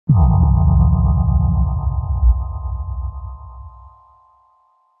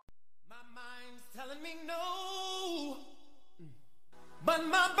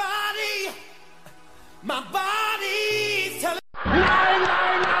My body's telling.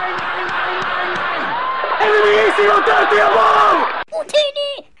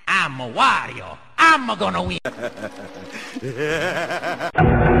 I'm a Wario. I'm gonna win.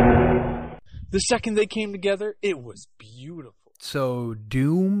 The second they came together, it was beautiful. So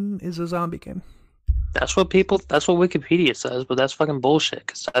Doom is a zombie game? That's what Wikipedia says, but that's fucking bullshit,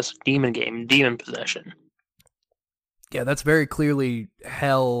 because that's a demon game, demon possession. Yeah, that's very clearly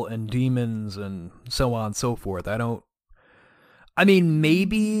hell and demons and so on and so forth. I mean,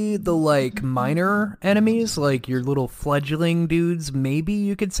 maybe the, like, minor enemies, like your little fledgling dudes, maybe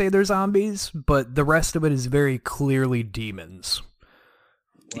you could say they're zombies, but the rest of it is very clearly demons.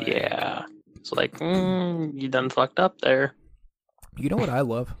 Yeah. It's like, you done fucked up there. You know what I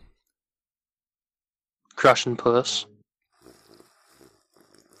love? Crushing puss.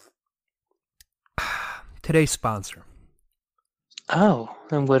 Today's sponsor. Oh,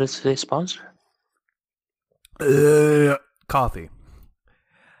 and what is today's sponsor? Coffee.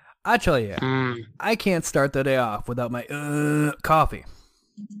 I tell you, I can't start the day off without my coffee.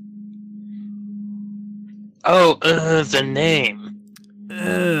 Oh, the name.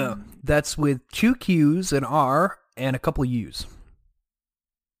 That's with 2 Q's, an R, and a couple U's.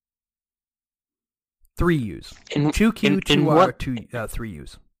 3 U's. 2 Q, 2 R, 3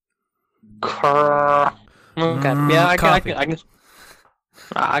 U's. Okay. Yeah,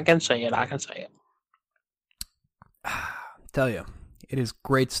 I can say it. Tell you, it is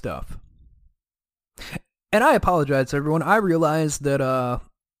great stuff. And I apologize to everyone. I realized that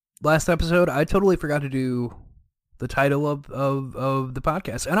last episode I totally forgot to do the title of the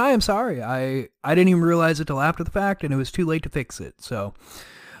podcast, and I am sorry. I didn't even realize it till after the fact, and it was too late to fix it. So,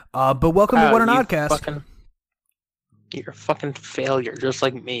 but welcome to What an Oddcast. You're a fucking failure, just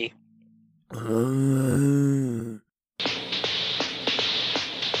like me.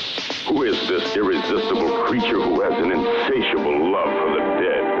 Who is this irresistible creature who has an insatiable love for the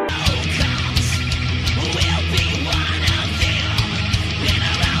dead?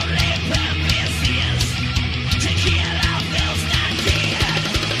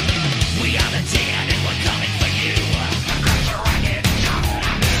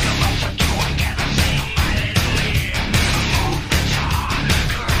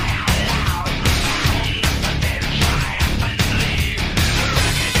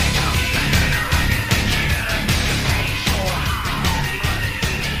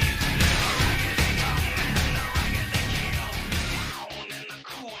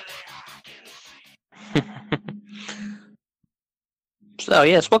 So,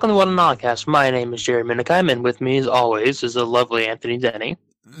 yes, welcome to What an Oddcast. My name is Jerry Minikheim, and with me, as always, is the lovely Anthony Denny.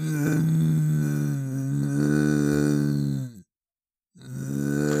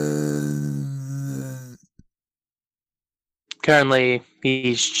 Currently,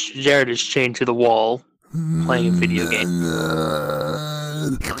 Jared is chained to the wall, playing a video game.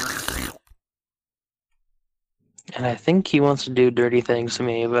 And I think he wants to do dirty things to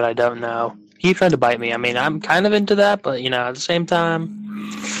me, but I don't know. He tried to bite me. I mean, I'm kind of into that, but, at the same time,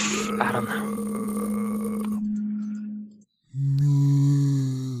 I don't know.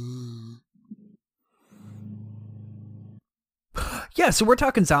 Yeah, so we're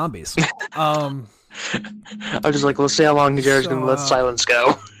talking zombies. I was just like, let's see how long Jared's going to let silence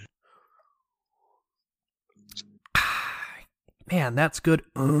go. Man, that's good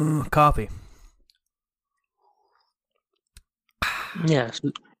coffee. Yes.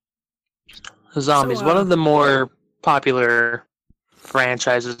 Zombies, one of the more popular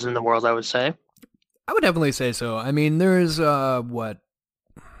franchises in the world, I would say. I would definitely say so. I mean, there's, there's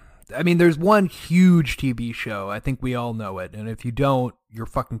one huge TV show. I think we all know it. And if you don't, you're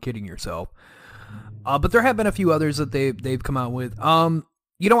fucking kidding yourself. But there have been a few others that they've come out with. I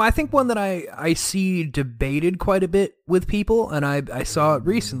think one that I see debated quite a bit with people, and I saw it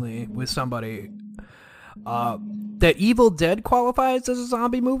recently with somebody, that Evil Dead qualifies as a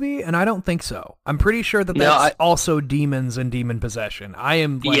zombie movie, and I don't think so. I'm pretty sure that's also demons and demon possession. I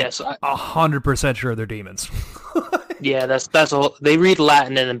am 100% sure they're demons. Yeah, that's all. They read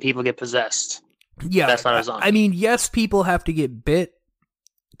Latin and then people get possessed. Yeah, that's not a zombie. I mean, yes, people have to get bit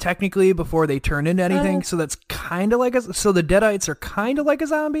technically before they turn into anything, so that's kind of like so the Deadites are kind of like a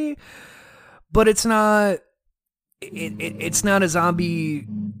zombie, but it's not. It's not a zombie.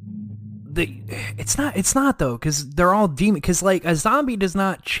 It's not though, because they're all demon. Because like a zombie does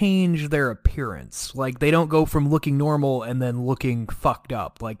not change their appearance. Like they don't go from looking normal and then looking fucked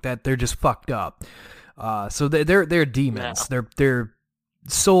up like that. They're just fucked up. So they're demons. Yeah. They're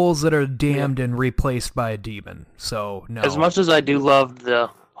souls that are damned and replaced by a demon. So no. As much as I do love the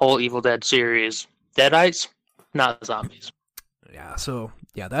whole Evil Dead series, Deadites, not zombies. Yeah. So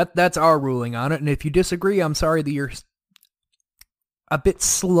Yeah, that's our ruling on it. And if you disagree, I'm sorry that you're a bit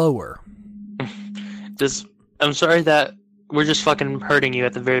slower. I'm sorry that we're just fucking hurting you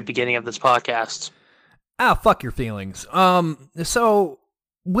at the very beginning of this podcast. Fuck your feelings. So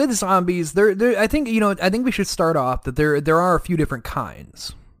with zombies, I think we should start off that there are a few different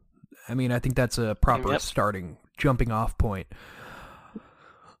kinds. I mean, I think that's a proper jumping off point.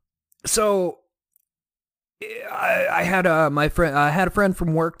 So I had a friend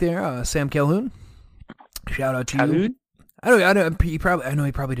from work there, Sam Calhoun. Shout out to you. I know he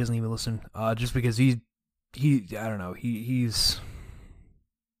probably doesn't even listen, just because he's too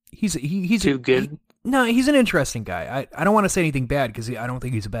good. No, he's an interesting guy. I don't want to say anything bad because I don't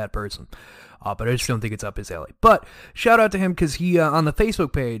think he's a bad person, but I just don't think it's up his alley. But shout out to him because he on the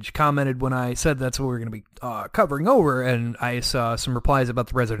Facebook page commented when I said that's what we're going to be covering over, and I saw some replies about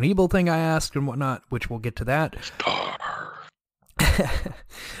the Resident Evil thing I asked and whatnot, which we'll get to that.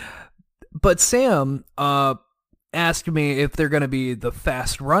 But Sam asked me if they're going to be the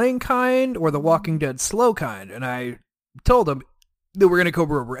fast-running kind or the Walking Dead slow kind, and I told him that we're going to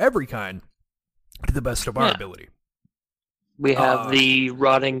cover over every kind to the best of our ability. We have the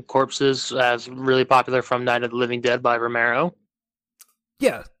rotting corpses as really popular from Night of the Living Dead by Romero.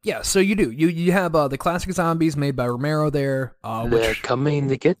 Yeah. So you do. You have the classic zombies made by Romero there. They're coming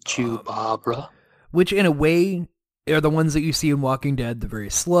to get you, Barbara. Which, in a way, are the ones that you see in Walking Dead. They're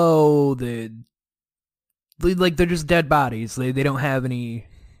very slow. They're just dead bodies. They don't have any.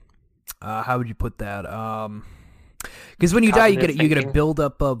 How would you put that? Because when you die, you get a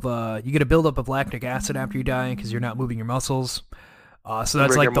buildup of lactic acid after you die because you're not moving your muscles. So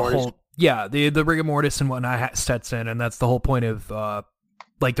that's like the whole the rigor mortis and whatnot sets in, and that's the whole point of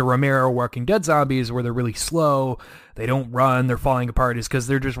like the Romero Walking Dead zombies, where they're really slow, they don't run, they're falling apart, is because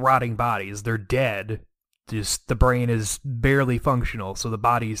they're just rotting bodies. They're dead. Just the brain is barely functional, so the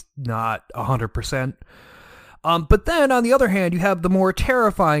body's not 100%. But then on the other hand, you have the more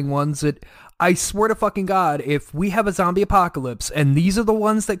terrifying ones that, I swear to fucking God, if we have a zombie apocalypse and these are the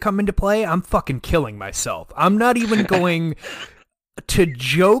ones that come into play, I'm fucking killing myself. I'm not even going to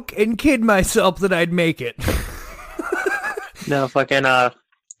joke and kid myself that I'd make it. No, fucking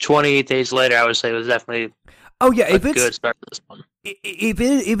 28 days later, I would say it was definitely a good start to this one. If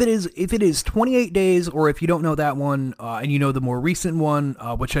it is 28 days, or if you don't know that one, and you know the more recent one,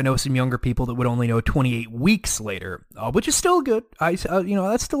 which I know some younger people that would only know 28 weeks later, which is still good.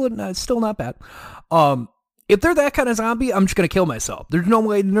 That's still not bad. If they're that kind of zombie, I'm just gonna kill myself. There's no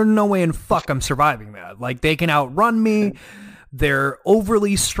way in fuck I'm surviving that. Like, they can outrun me. They're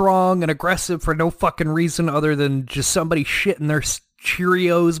overly strong and aggressive for no fucking reason other than just somebody shitting their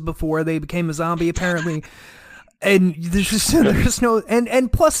Cheerios before they became a zombie, apparently. And there's no,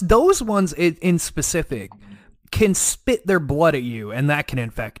 and plus those ones in specific can spit their blood at you, and that can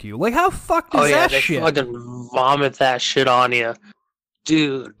infect you. Like, how fucked is that shit? Oh yeah, they fucking vomit that shit on you,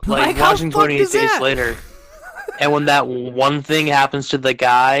 dude. Like watching 28 days later, and when that one thing happens to the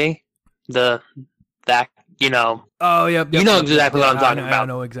guy, Oh, yep. You know exactly what I'm talking about. I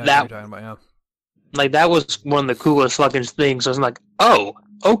know exactly what you're talking about. Yeah. Like, that was one of the coolest fucking things. I was like, oh,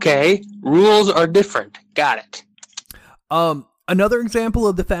 okay, rules are different. Got it. Another example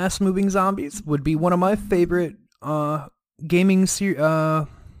of the fast-moving zombies would be one of my favorite gaming series. Well,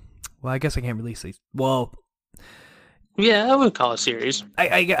 I guess I can't release these. Well, yeah, I would call it a series.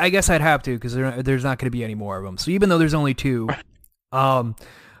 I guess I'd have to, because there's not going to be any more of them. So even though there's only 2,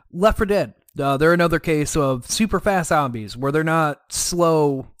 Left 4 Dead. They're another case of super fast zombies where they're not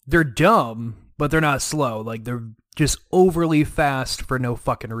slow. They're dumb, but they're not slow. Like, they're just overly fast for no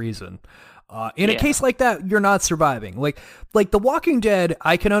fucking reason. In a case like that, you're not surviving. Like The Walking Dead,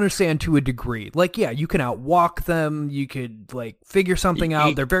 I can understand to a degree. Like, yeah, you can outwalk them. You could, like, figure something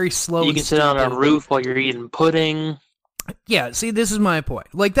out. They're very slow. You can sit on a roof while you're eating pudding. Yeah, see, this is my point.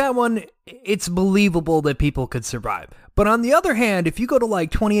 Like, that one, it's believable that people could survive. But on the other hand, if you go to,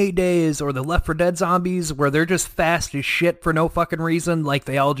 like, 28 Days or the Left 4 Dead zombies, where they're just fast as shit for no fucking reason, like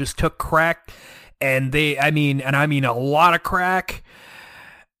they all just took crack, and I mean a lot of crack,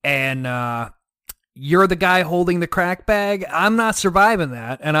 and you're the guy holding the crack bag, I'm not surviving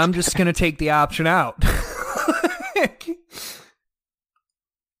that, and I'm just going to take the option out.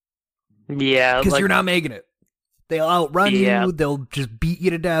 Yeah. Because you're not making it. They'll outrun you, they'll just beat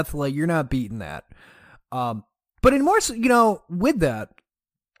you to death, like, you're not beating that. But in more, with that,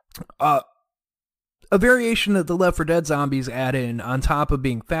 a variation that the Left 4 Dead zombies add in on top of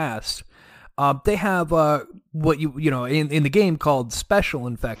being fast, they have what in the game called special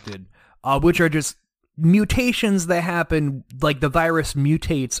infected, which are just mutations that happen, like the virus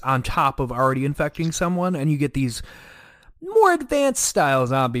mutates on top of already infecting someone, and you get these more advanced style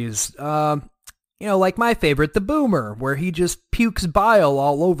zombies. Like my favorite, the Boomer, where he just pukes bile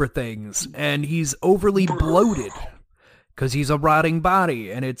all over things, and he's overly bloated because he's a rotting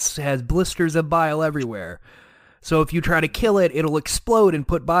body, and it has blisters of bile everywhere. So if you try to kill it, it'll explode and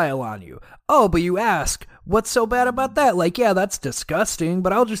put bile on you. Oh, but you ask, what's so bad about that? Like, yeah, that's disgusting,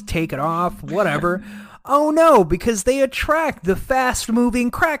 but I'll just take it off, whatever. Oh no, because they attract the fast-moving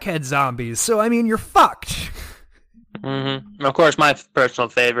crackhead zombies, so I mean, you're fucked. Mm-hmm. Of course, my personal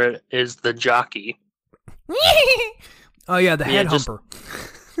favorite is the jockey. Oh yeah, the head humper.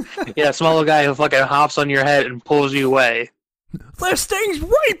 Yeah, small little guy who fucking hops on your head and pulls you away. This thing's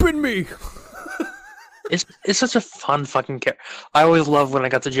raping me! It's such a fun fucking character. I always love when I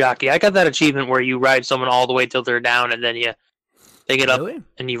got the jockey. I got that achievement where you ride someone all the way till they're down, and then they get up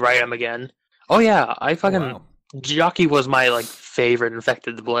and you ride them again. Oh yeah, Jockey was my favorite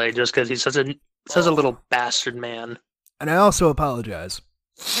infected to play just because he's such a little bastard man. And I also apologize.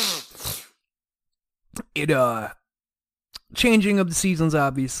 Changing of the seasons,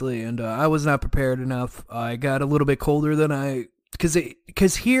 obviously, and I was not prepared enough. I got a little bit colder than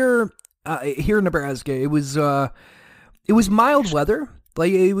because here in Nebraska, it was mild weather.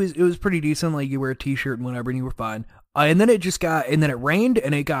 Like it was pretty decent. Like you wear a t-shirt and whatever, and you were fine. And then it rained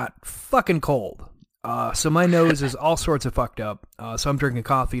and it got fucking cold. So my nose is all sorts of fucked up. So I'm drinking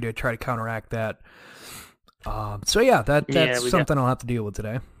coffee to try to counteract that. So yeah, that's something I'll have to deal with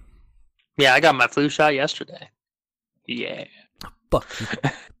today. Yeah, I got my flu shot yesterday. Yeah.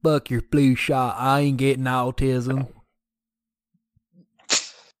 Fuck your flu shot. I ain't getting autism.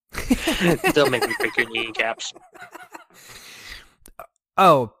 Don't make me break your kneecaps.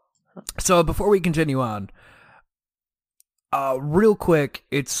 Oh, so before we continue on, real quick,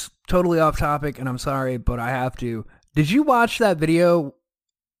 it's totally off topic, and I'm sorry, but I have to. Did you watch that video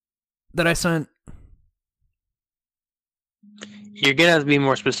that I sent? You're gonna have to be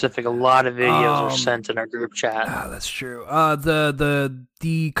more specific. A lot of videos are sent in our group chat. That's true.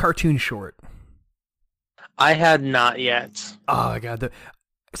 The cartoon short. I had not yet. Oh my god.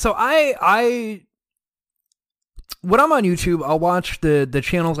 So I when I'm on YouTube, I'll watch the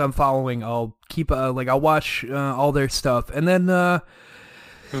channels I'm following. I'll keep I'll watch all their stuff, and then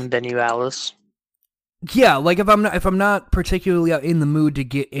you Alice. Yeah, like if I'm not particularly in the mood to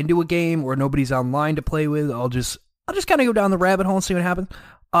get into a game or nobody's online to play with, I'll just kind of go down the rabbit hole and see what happens.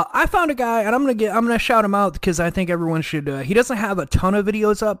 I found a guy, and I'm gonna shout him out because I think everyone should. He doesn't have a ton of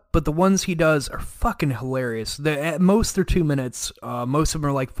videos up, but the ones he does are fucking hilarious. At most they're 2 minutes. Most of them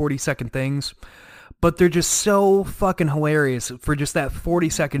are like 40-second things, but they're just so fucking hilarious for just that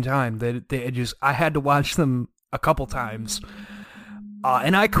 40-second time that I had to watch them a couple times,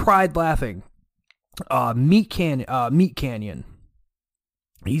 and I cried laughing. Meat Canyon.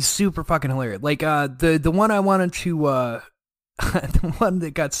 He's super fucking hilarious. Like the one I wanted to the one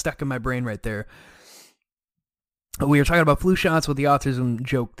that got stuck in my brain right there. We were talking about flu shots with the autism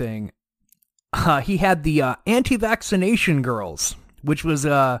joke thing. He had the anti-vaccination girls, which was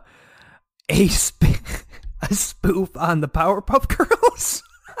a spoof on the Powerpuff Girls.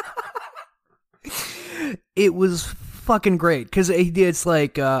 It was fucking great because it's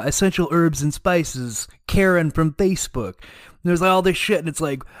like essential herbs and spices. Karen from Facebook. There's like all this shit, and it's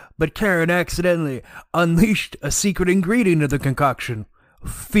like, but Karen accidentally unleashed a secret ingredient of the concoction: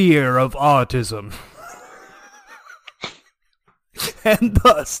 fear of autism. And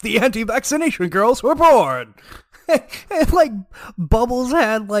thus, the anti-vaccination girls were born. And like, Bubbles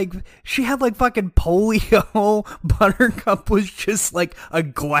had she had fucking polio. Buttercup was just like a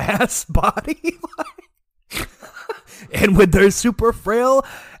glass body. And with their super frail,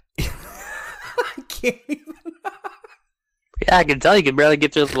 I can't even. Yeah, I can tell you can barely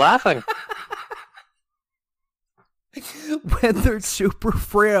get just laughing. When they're super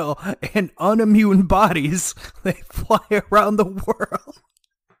frail and unimmune bodies, they fly around the world.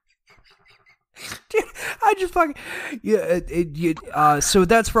 Dude, I just fucking so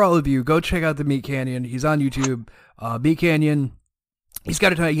that's for all of you. Go check out the Meat Canyon. He's on YouTube. Meat Canyon. He's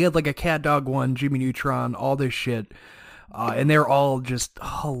got a ton. He had like a cat dog one, Jimmy Neutron, all this shit. And they're all just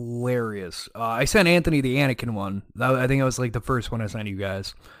hilarious. I sent Anthony the Anakin one. I think it was like the first one I sent you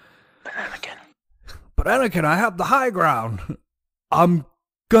guys. But Anakin, I have the high ground. I'm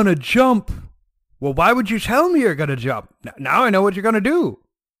gonna jump. Well, why would you tell me you're gonna jump? Now I know what you're gonna do.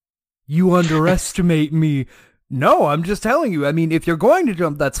 You underestimate me. No, I'm just telling you. I mean, if you're going to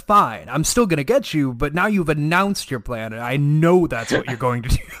jump, that's fine. I'm still gonna get you, but now you've announced your plan, and I know that's what you're going to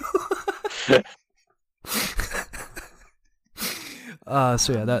do.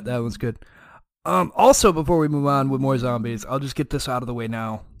 So yeah, that was good. Also, before we move on with more zombies, I'll just get this out of the way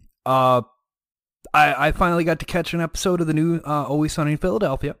now. I finally got to catch an episode of the new Always Sunny in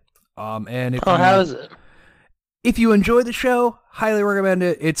Philadelphia. And if how is it? If you enjoy the show, highly recommend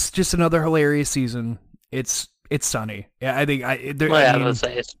it. It's just another hilarious season. It's sunny. Yeah, I think let's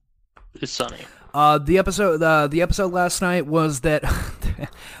say it's sunny. The episode last night was that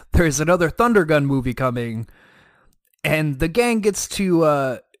there's another Thunder Gun movie coming, and the gang gets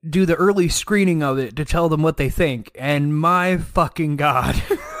to do the early screening of it to tell them what they think. And my fucking god.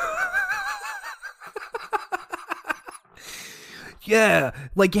 Yeah,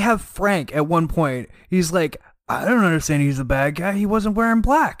 like you have Frank at one point. He's like, I don't understand. He's the bad guy. He wasn't wearing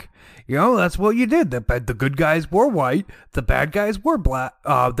black. You know, that's what you did. The good guys wore white. The bad guys wore black.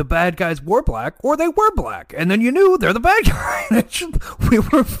 The bad guys wore black, or they were black, and then you knew they're the bad guy. We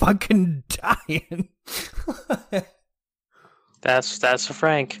were fucking dying. That's for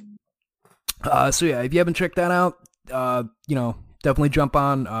Frank. So yeah, if you haven't checked that out, definitely jump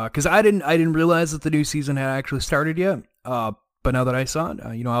on. Because I didn't realize that the new season had actually started yet. But now that I saw it,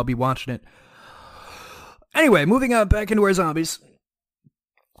 I'll be watching it. Anyway, moving on back into our zombies.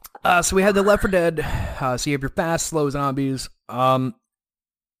 So we had the Left 4 Dead. So you have your fast, slow zombies. The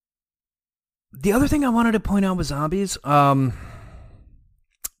other thing I wanted to point out with zombies, there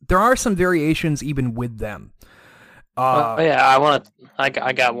are some variations even with them. I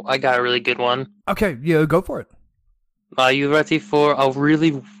got a really good one. Okay, yeah, go for it. Are you ready for a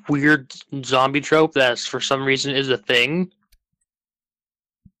really weird zombie trope that for some reason is a thing?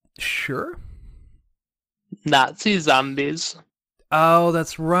 Sure. Nazi zombies. Oh,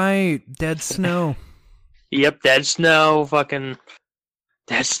 that's right. Dead snow. Yep, dead snow. Fucking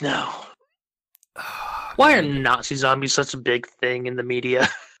dead snow. Why are Nazi zombies such a big thing in the media?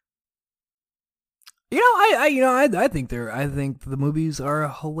 I think the movies are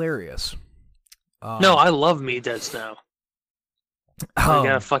hilarious. No, I love me Dead Snow. You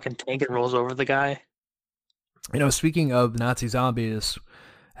got a fucking tank and rolls over the guy. Speaking of Nazi zombies,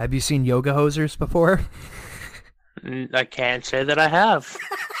 have you seen yoga hosers before? I can't say that I have.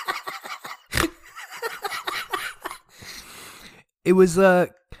 It was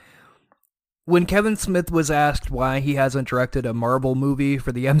when Kevin Smith was asked why he hasn't directed a Marvel movie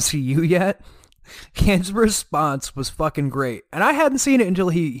for the MCU yet. His response was fucking great, and I hadn't seen it until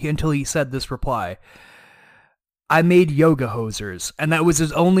he said this reply. I made yoga hosers, and that was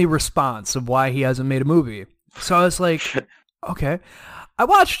his only response of why he hasn't made a movie. So I was like, okay. I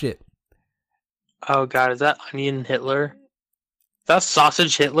watched it. Oh god, is that Onion Hitler? That's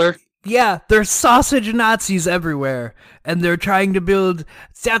Sausage Hitler? Yeah, there's sausage Nazis everywhere, and they're trying to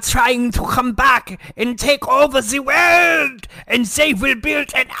come back and take over the world, and they will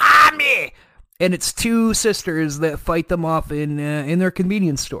build an army. And it's two sisters that fight them off in their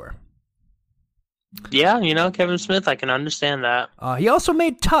convenience store. Yeah, Kevin Smith, I can understand that. He also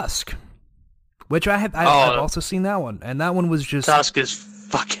made Tusk, which I've also seen that one, and that one was just... Tusk is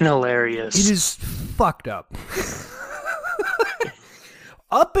fucking hilarious. It is fucked up.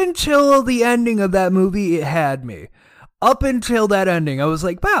 Up until the ending of that movie, it had me. Up until that ending, I was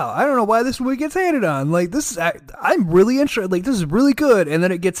like, wow, I don't know why this movie gets hated on. Like, I'm really interested. Like, this is really good. And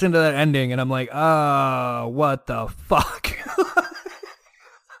then it gets into that ending, and I'm like, oh, what the fuck?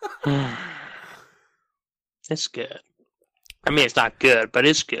 It's good. I mean, it's not good, but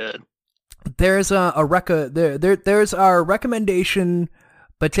it's good. There's there's our recommendation,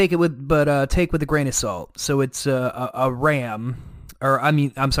 but take with a grain of salt. So it's a lamb, a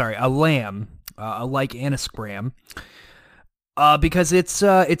like anagram. Because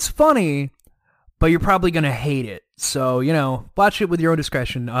it's funny, but you're probably gonna hate it. So watch it with your own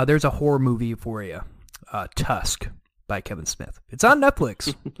discretion. There's a horror movie for you, Tusk by Kevin Smith. It's on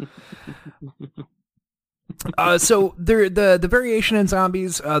Netflix. So the variation in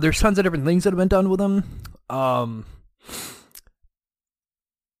zombies. There's tons of different things that have been done with them.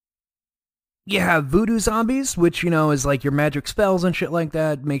 You have voodoo zombies, which is like your magic spells and shit like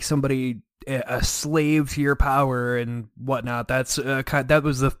that. Make somebody a slave to your power and whatnot. That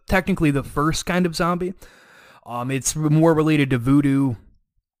was technically the first kind of zombie. It's more related to voodoo,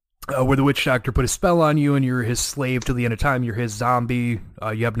 where the witch doctor put a spell on you and you're his slave till the end of time. You're his zombie.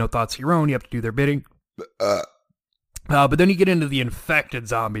 You have no thoughts of your own. You have to do their bidding. But then you get into the infected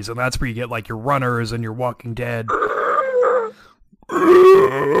zombies, and that's where you get like your runners and your Walking Dead.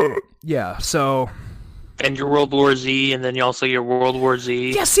 Yeah, so... And your World War Z, and then also your World War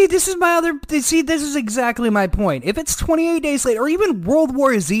Z. Yeah, this is exactly my point. If it's 28 Days Later, or even World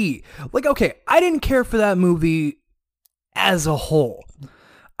War Z, like, okay, I didn't care for that movie as a whole.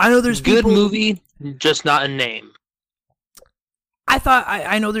 I know there's good movie, just not a name.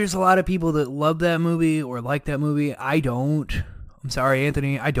 I know there's a lot of people that love that movie or like that movie. I don't. I'm sorry,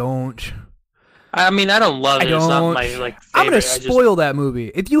 Anthony, I don't. I mean, I don't love it. It's not my favorite. I'm gonna spoil that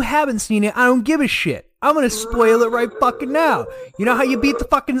movie. If you haven't seen it, I don't give a shit. I'm gonna spoil it right fucking now. You know how you beat the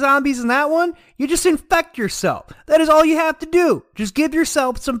fucking zombies in that one? You just infect yourself. That is all you have to do. Just give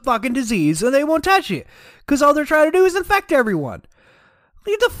yourself some fucking disease and they won't touch you. Because all they're trying to do is infect everyone.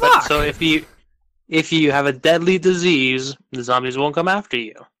 What the fuck? So if you have a deadly disease, the zombies won't come after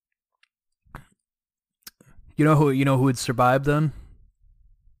you. You know who would survive then?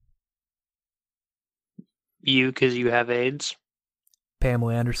 You, because you have AIDS.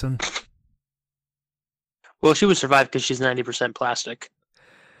 Pamela Anderson. Well, she would survive because she's 90% plastic.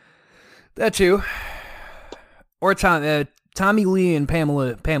 That too. Or Tommy Lee and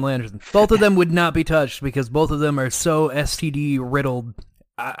Pamela Anderson. Both of them would not be touched because both of them are so STD riddled.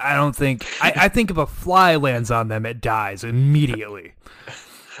 I don't think. I think if a fly lands on them, it dies immediately.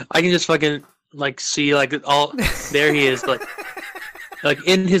 I can just fucking see all there he is like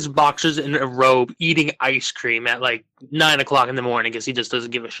in his boxers in a robe eating ice cream at 9 o'clock in the morning because he just doesn't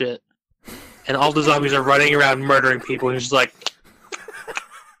give a shit. And all the zombies are running around murdering people, and he's just like,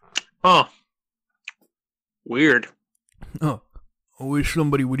 oh, weird. Oh, I wish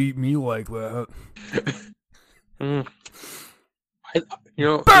somebody would eat me like that. I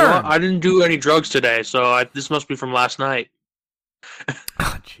didn't do any drugs today, so this must be from last night.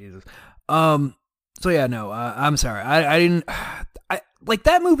 Oh, Jesus. So yeah, no, I'm sorry. I didn't.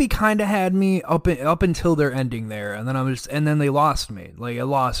 That movie kind of had me up until their ending there, and then they lost me. It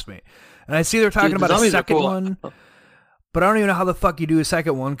lost me. And I see they're talking about a second one, but I don't even know how the fuck you do a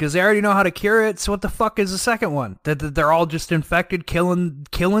second one because they already know how to cure it. So what the fuck is the second one? That they're all just infected, killing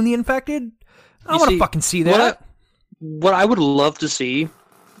the infected? I don't want to fucking see that. What I would love to see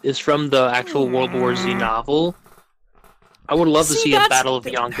is from the actual World War Z novel. I would love to see a Battle of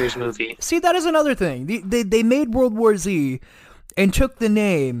Yonkers movie. See, that is another thing. They made World War Z and took the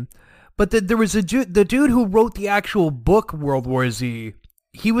name, but there was the dude who wrote the actual book World War Z.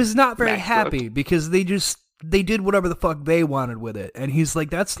 He was not very happy because they did whatever the fuck they wanted with it. And he's like,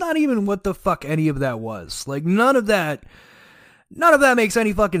 that's not even what the fuck any of that was. None of that makes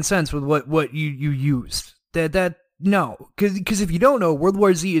any fucking sense with what you used. No. Because if you don't know, World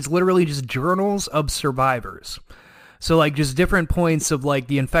War Z is literally just journals of survivors. So just different points of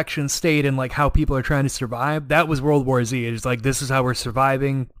the infection state and how people are trying to survive. That was World War Z. It's this is how we're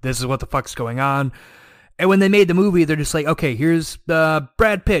surviving. This is what the fuck's going on. And when they made the movie, they're just okay, here's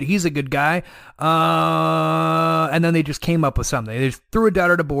Brad Pitt. He's a good guy. And then they just came up with something. They just threw a dart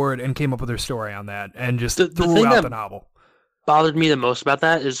at a board and came up with their story on that and just threw out the novel. Bothered me the most about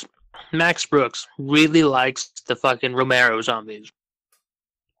that is Max Brooks really likes the fucking Romero zombies.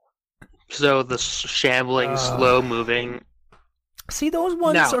 So the shambling, slow-moving. See, those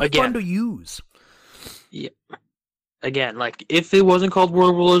ones are fun to use. Yeah. Again, if it wasn't called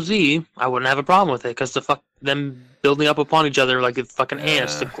World War Z, I wouldn't have a problem with it, because them building up upon each other like fucking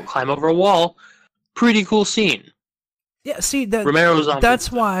ants to climb over a wall, pretty cool scene. Yeah, see, Romero's on that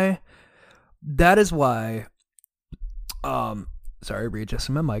is why, sorry,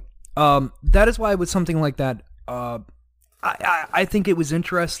 readjusting my mic. That is why with something like that, I think it was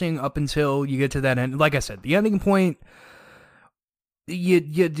interesting up until you get to that end. Like I said, the ending point, you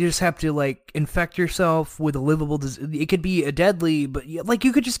just have to infect yourself with a livable disease. It could be a deadly, but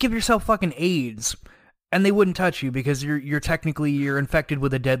you could just give yourself fucking AIDS and they wouldn't touch you because you're infected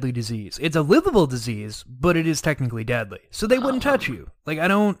with a deadly disease. It's a livable disease, but it is technically deadly. So they wouldn't touch you.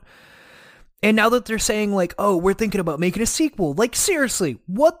 And now that they're saying oh, we're thinking about making a sequel. Seriously,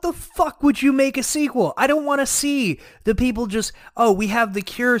 what the fuck would you make a sequel? I don't want to see the people just, we have the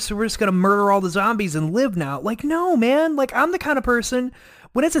cure, so we're just going to murder all the zombies and live now. No, man. I'm the kind of person,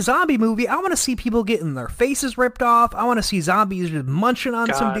 when it's a zombie movie, I want to see people getting their faces ripped off. I want to see zombies just munching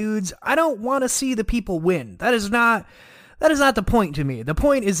on some dudes. I don't want to see the people win. That is not the point to me. The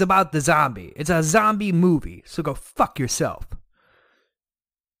point is about the zombie. It's a zombie movie, so go fuck yourself.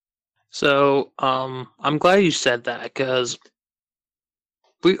 So, I'm glad you said that, because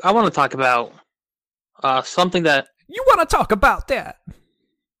I want to talk about something that... You want to talk about that?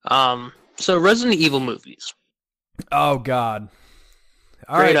 So Resident Evil movies. Oh, God.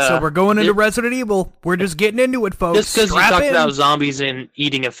 All right, so we're going into Resident Evil. We're just getting into it, folks. Just because you talked about zombies and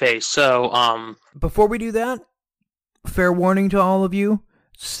eating a face, so... Before we do that, fair warning to all of you,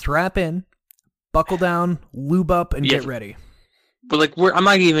 strap in, buckle down, lube up, and get ready. But I'm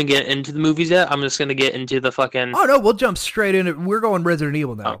not even getting into the movies yet. I'm just gonna get into the fucking. Oh no, we'll jump straight in. We're going Resident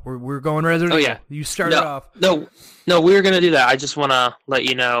Evil now. Oh. We're going Resident Evil. Yeah. You started off. No, we're gonna do that. I just wanna let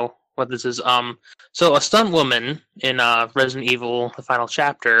you know what this is. So a stunt woman in Resident Evil: The Final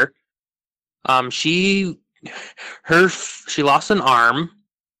Chapter. She lost an arm,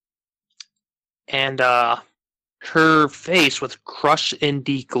 and her face was crushed and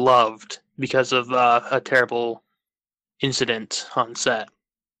degloved because of a terrible incident on set.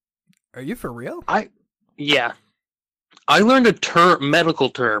 Are you for real? Yeah. I learned a medical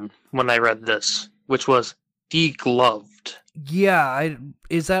term when I read this, which was degloved. Yeah,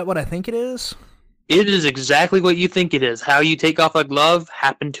 is that what I think it is? It is exactly what you think it is. How you take off a glove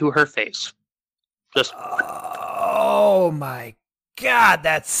happened to her face. Just. Oh my god,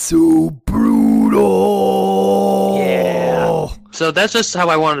 that's so brutal. Yeah. So that's just how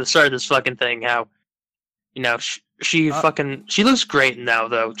I wanted to start this fucking thing. How, you know, she looks great now,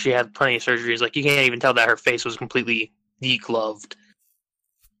 though. She had plenty of surgeries. Like, you can't even tell that her face was completely degloved.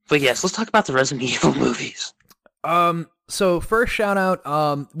 But yes, let's talk about the Resident Evil movies. So first shout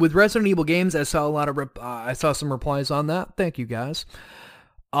out, with Resident Evil games, I saw a lot of I saw some replies on that. Thank you guys.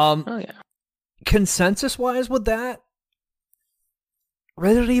 Oh yeah. Consensus wise with that,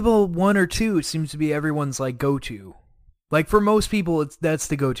 Resident Evil 1 or 2 seems to be everyone's like go-to. Like for most people, that's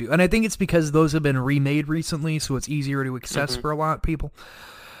the go-to, and I think it's because those have been remade recently, so it's easier to access for a lot of people.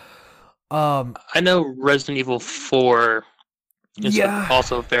 I know Resident Evil 4 is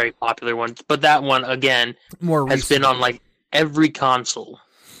also a very popular one, but that one again has been on like every console.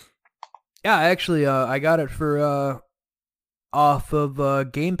 Yeah, actually, I got it for off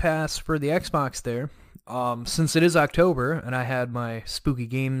of Game Pass for the Xbox there. Since it is October and I had my spooky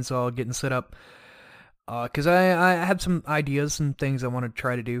games all getting set up, because I had some ideas and things I wanted to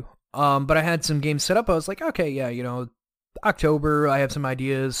try to do. But I had some games set up. I was like, okay, yeah, you know, October, I have some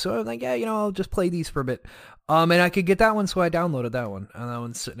ideas, so I'm like, yeah, you know, I'll just play these for a bit. And I could get that one, so I downloaded that one, and that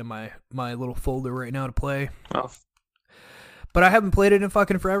one's sitting in my little folder right now to play. Oh. But I haven't played it in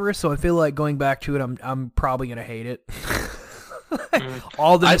fucking forever, so I feel like going back to it, I'm probably gonna hate it.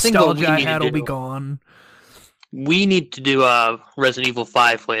 All the nostalgia I had will be gone. We need to do a Resident Evil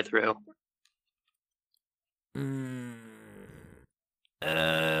 5 playthrough.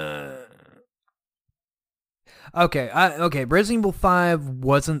 Okay, Resident Evil 5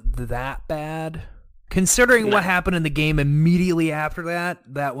 wasn't that bad. Considering what happened in the game immediately after that,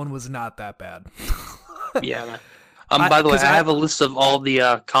 that one was not that bad. Yeah. By the way, I have a list of all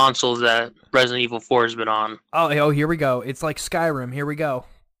the consoles that Resident Evil 4 has been on. Oh, here we go. It's like Skyrim. Here we go.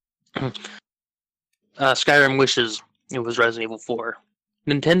 Skyrim wishes it was Resident Evil 4.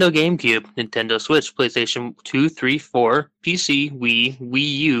 Nintendo GameCube, Nintendo Switch, PlayStation 2, 3, 4, PC, Wii,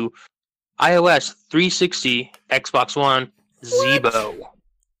 Wii U, iOS, 360, Xbox One, Zeebo.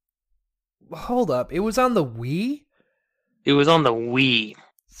 Hold up. It was on the Wii? It was on the Wii.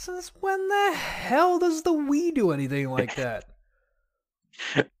 Since when the hell does the Wii do anything like that?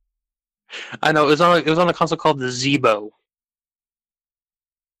 I know, it was on a console called the Zeebo.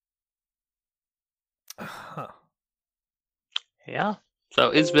 Huh. Yeah. So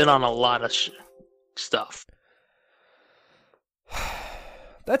it's been on a lot of stuff.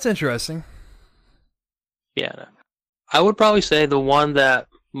 That's interesting. Yeah. I would probably say the one that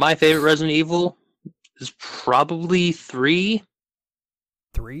my favorite Resident Evil is probably 3.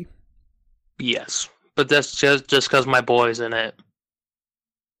 3? Yes. But that's just because my boy's in it.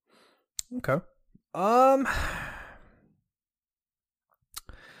 Okay. I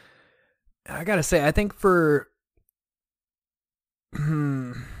gotta say, I think for...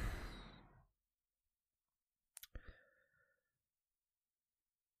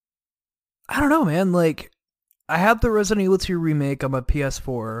 I don't know, man. Like, I have the Resident Evil 2 remake on my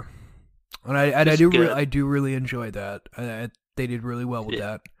PS4, and I do really enjoy that. They did really well with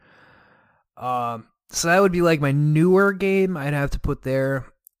that. So that would be like my newer game I'd have to put there.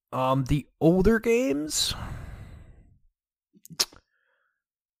 The older games,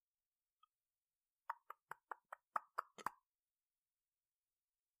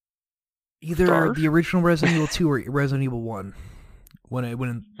 either Stars? the original Resident Evil 2 or Resident Evil 1.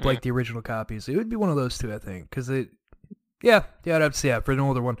 When like the original copies, it would be one of those two, I think, because I'd have to say for an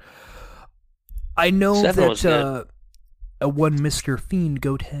older one. I know that one Mr. Fiend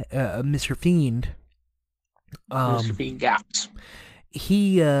Mr. Fiend Gaps.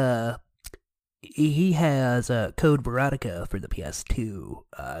 He has Code Veronica for the PS2.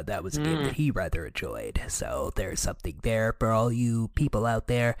 That was a game that he rather enjoyed. So there's something there for all you people out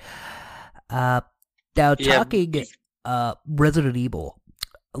there. Now talking Resident Evil.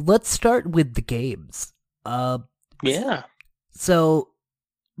 Let's start with the games. Yeah. So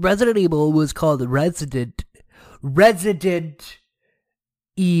Resident Evil was called Resident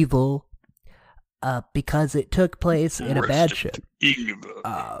Evil because it took place in a mansion.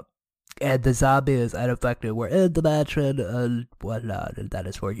 And the zombies and infected were in the mansion and whatnot, and that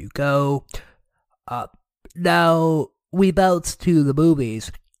is where you go. Now we bounce to the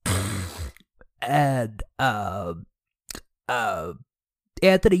movies. And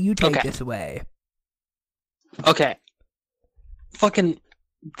Anthony, you take this away. Okay. Fucking,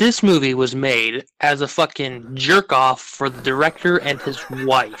 this movie was made as a fucking jerk off for the director and his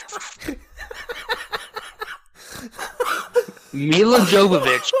wife. Mila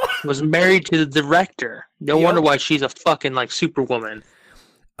Jovovich was married to the director. No wonder why she's a fucking like superwoman.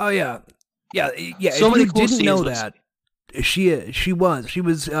 Oh yeah. So if many you cool didn't know scenes that. She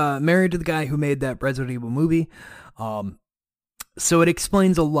was married to the guy who made that Resident Evil movie. So it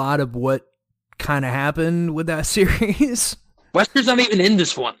explains a lot of what kind of happened with that series. Wesker's not even in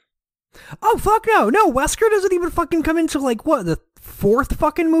this one. Oh fuck no. No, Wesker doesn't even fucking come into like what, the fourth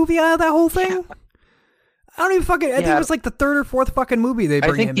fucking movie out of that whole thing? Yeah. I don't even fucking I think it was like the third or fourth fucking movie they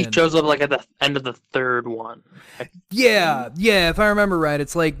bring him in. I think he shows up like at the end of the third one. Yeah, if I remember right,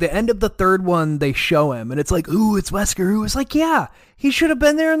 it's like the end of the third one they show him and it's like, ooh, it's Wesker. Ooh, it's like, yeah, he should have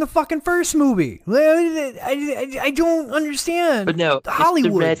been there in the fucking first movie. I don't understand. But no,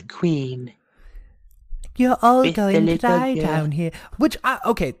 Hollywood. It's the Red Queen. You're all going to die down here. Which,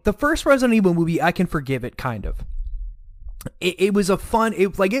 the first Resident Evil movie, I can forgive it, kind of. It was a fun,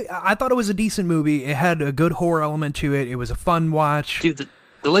 I thought it was a decent movie. It had a good horror element to it. It was a fun watch. Dude,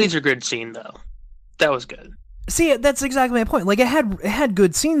 the laser grid scene, though, that was good. See, that's exactly my point. Like, it had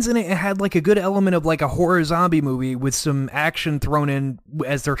good scenes in it. It had, like, a good element of, like, a horror zombie movie with some action thrown in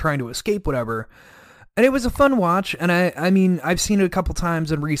as they're trying to escape, whatever. And it was a fun watch, and I mean, I've seen it a couple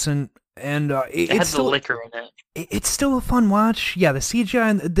times in recent, and it had the liquor in it. It's still a fun watch. Yeah, the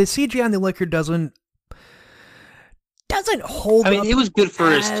CGI and the liquor doesn't hold up. I mean, it was good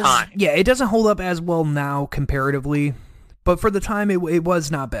for his time. Yeah, it doesn't hold up as well now comparatively, but for the time, it was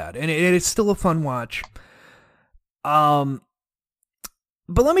not bad, and it is still a fun watch. But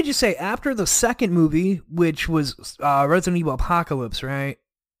let me just say, after the second movie, which was Resident Evil Apocalypse, right?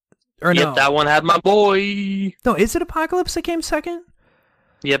 Or yep, no? That one had my boy. No, is it Apocalypse that came second?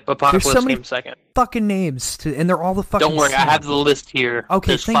 Yep, Apocalypse came second. Fucking names, and they're all the fucking. Don't worry, I have the list here.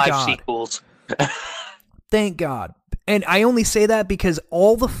 Okay, there's thank 5 God. sequels. Thank God. And I only say that because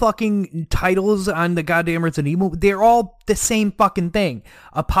all the fucking titles on the goddamn Resident Evil, they're all the same fucking thing.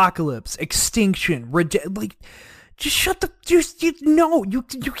 Apocalypse, Extinction, just shut the... No, you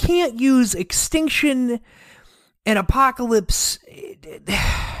can't use Extinction and Apocalypse.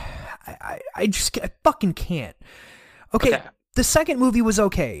 I fucking can't. Okay, the second movie was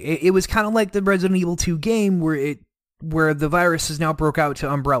okay. It was kind of like the Resident Evil 2 game where the virus has now broke out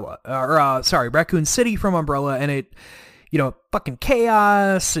to Umbrella, Raccoon City from Umbrella, and it, fucking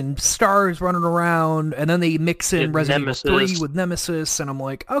chaos and stars running around, and then they mix in Resident Evil 3 with Nemesis, and I'm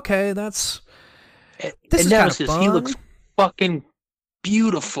like, okay, this is Nemesis, kind of fun. He looks fucking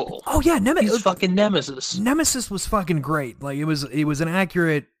beautiful. Oh yeah, He's fucking Nemesis. Nemesis was fucking great. Like, it was an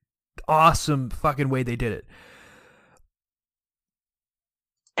accurate, awesome fucking way they did it.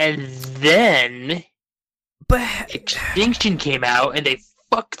 And then... But Extinction came out and they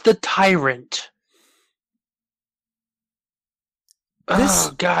fucked the Tyrant.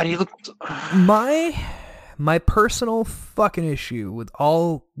 Oh God, he looked. My personal fucking issue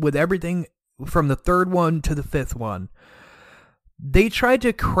with everything from the third one to the fifth one, they tried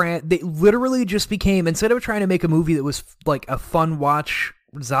to they literally just became, instead of trying to make a movie that was like a fun watch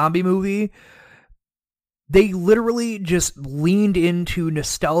zombie movie, they literally just leaned into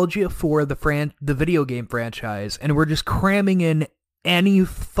nostalgia for the video game franchise, and were just cramming in any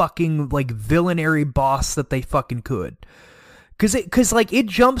fucking like villainary boss that they fucking could. Cause it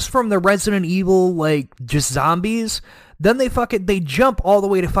jumps from the Resident Evil like just zombies, then they jump all the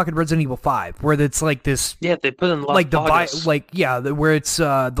way to fucking Resident Evil 5, where it's like this. Yeah, they put in like where it's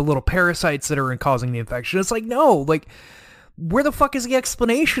the little parasites that are causing the infection. It's like, no, like, where the fuck is the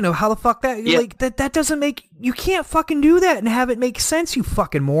explanation of how the fuck that doesn't make... You can't fucking do that and have it make sense, you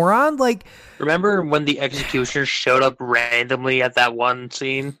fucking moron. Like, remember when the executioners showed up randomly at that one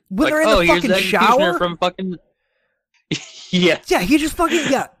scene? When they're in the fucking shower? From fucking... Yeah. Yeah, he just fucking...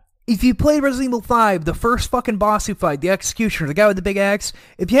 Yeah. If you played Resident Evil 5, the first fucking boss you fight, the executioner, the guy with the big axe,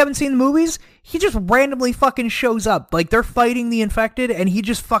 if you haven't seen the movies, he just randomly fucking shows up. Like, they're fighting the infected, and he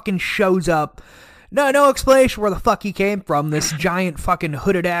just fucking shows up. No explanation where the fuck he came from, this giant fucking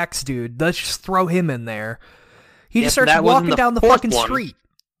hooded axe dude. Let's just throw him in there. He just starts walking down the fucking street.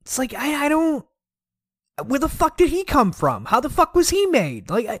 It's like, I don't... Where the fuck did he come from? How the fuck was he made?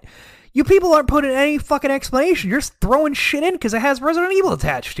 Like, you people aren't putting any fucking explanation. You're just throwing shit in because it has Resident Evil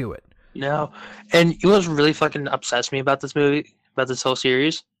attached to it. No. And you know what really fucking upsets me about this movie? About this whole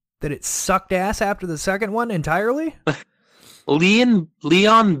series? That it sucked ass after the second one entirely?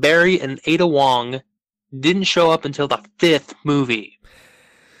 Leon Barry and Ada Wong didn't show up until the fifth movie.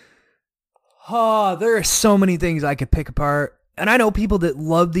 Oh, there are so many things I could pick apart. And I know people that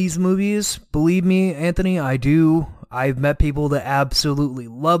love these movies. Believe me, Anthony, I do. I've met people that absolutely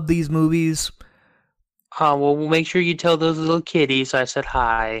love these movies. Well, make sure you tell those little kitties I said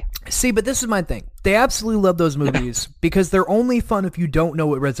hi. See, but this is my thing. They absolutely love those movies because they're only fun if you don't know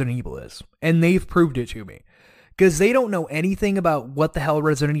what Resident Evil is. And they've proved it to me. Because they don't know anything about what the hell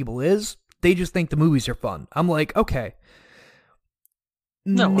Resident Evil is. They just think the movies are fun. I'm like, okay.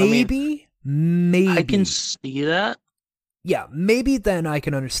 No, maybe. I can see that. Yeah, maybe then I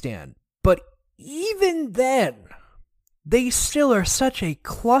can understand. But even then, they still are such a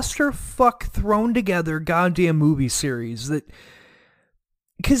clusterfuck thrown together goddamn movie series that...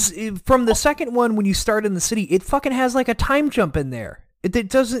 Because from the second one, when you start in the city, it fucking has like a time jump in there. It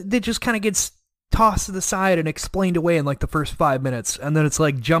just kind of gets tossed to the side and explained away in like the first 5 minutes. And then it's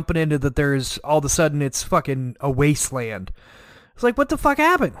like jumping into that there's all of a sudden it's fucking a wasteland. It's like, what the fuck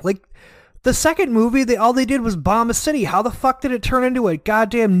happened? Like, the second movie, all they did was bomb a city. How the fuck did it turn into a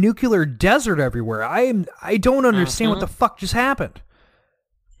goddamn nuclear desert everywhere? I don't understand what the fuck just happened.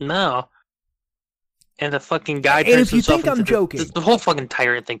 No. And the fucking guy and turns if you himself think I'm into joking, the whole fucking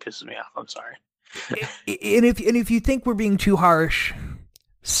tyrant thing pisses me off. I'm sorry. and if you think we're being too harsh,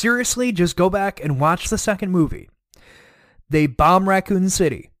 seriously, just go back and watch the second movie. They bomb Raccoon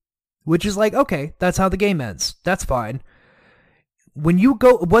City, which is like, okay, that's how the game ends. That's fine. When you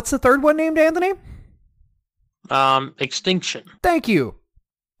go... What's the third one named, Anthony? Extinction. Thank you.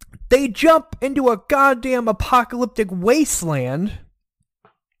 They jump into a goddamn apocalyptic wasteland,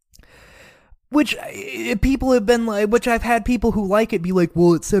 which people have been like... Which I've had people who like it be like,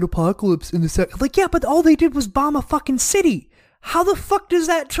 well, it said apocalypse in the second... Like, yeah, but all they did was bomb a fucking city. How the fuck does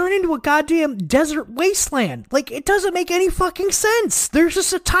that turn into a goddamn desert wasteland? Like, it doesn't make any fucking sense. There's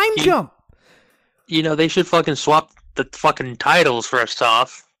just a time jump. You know, they should fucking swap the fucking titles first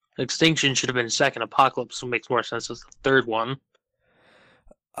off. Extinction should have been second. Apocalypse makes more sense as the third one.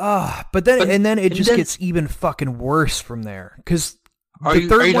 But then it just gets even fucking worse from there. Because the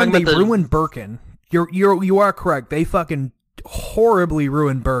third one, they ruined Birkin. You are correct. They fucking horribly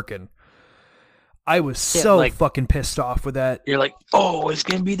ruined Birkin. I was so fucking pissed off with that. You're like, oh, it's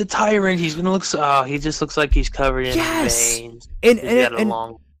gonna be the tyrant. He's gonna look. He just looks like he's covered in veins. And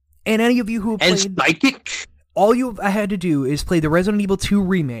any of you who have played psychic. All I had to do is play the Resident Evil 2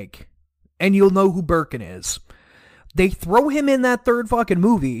 remake, and you'll know who Birkin is. They throw him in that third fucking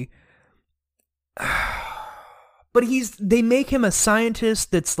movie, but they make him a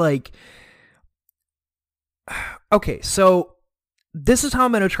scientist that's like... Okay, so this is how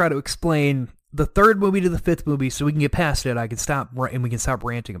I'm going to try to explain the third movie to the fifth movie so we can get past it, and we can stop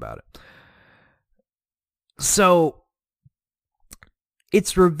ranting about it. So,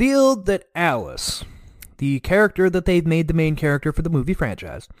 it's revealed that Alice... the character that they've made the main character for the movie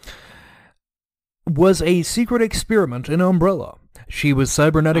franchise, was a secret experiment in Umbrella. She was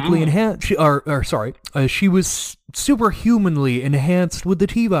cybernetically enhanced, she was superhumanly enhanced with the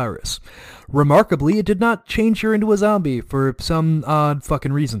T-virus. Remarkably, it did not change her into a zombie for some odd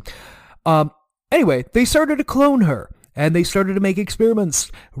fucking reason. Anyway, they started to clone her. And they started to make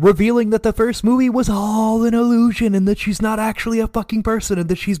experiments, revealing that the first movie was all an illusion and that she's not actually a fucking person and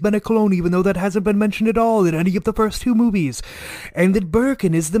that she's been a clone, even though that hasn't been mentioned at all in any of the first two movies. And that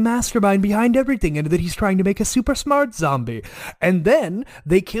Birkin is the mastermind behind everything and that he's trying to make a super smart zombie. And then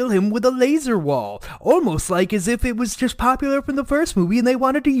they kill him with a laser wall, almost like as if it was just popular from the first movie and they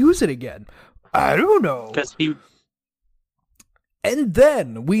wanted to use it again. I don't know. And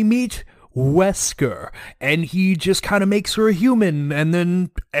then we meet Wesker, and he just kind of makes her a human, and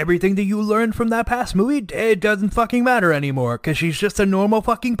then everything that you learned from that past movie, it doesn't fucking matter anymore, because she's just a normal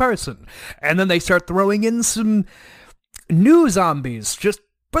fucking person. And then they start throwing in some new zombies, just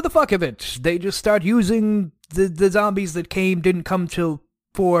for the fuck of it. They just start using the zombies that didn't come till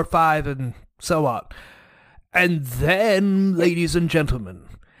 4 or 5, and so on. And then, ladies and gentlemen,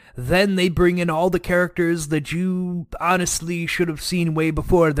 then they bring in all the characters that you honestly should have seen way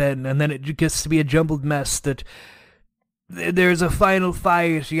before then, and then it gets to be a jumbled mess that there's a final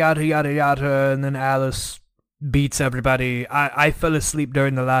fight, yada yada yada, and then Alice beats everybody. I fell asleep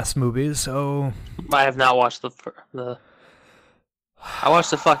during the last movie, so... I have not watched the I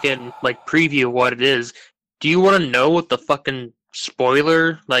watched the fucking, preview of what it is. Do you want to know what the fucking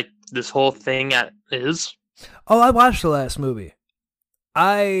spoiler, this whole thing is? Oh, I watched the last movie.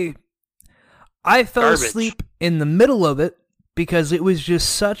 I fell asleep in the middle of it because it was just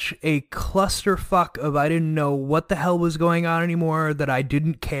such a clusterfuck of I didn't know what the hell was going on anymore that I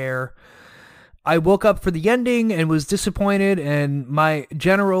didn't care. I woke up for the ending and was disappointed, and my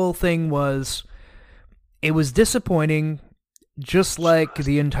general thing was it was disappointing just like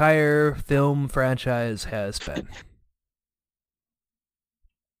the entire film franchise has been.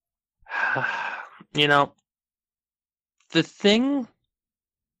 You know, the thing,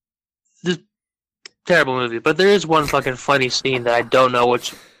 this terrible movie, but there is one fucking funny scene that I don't know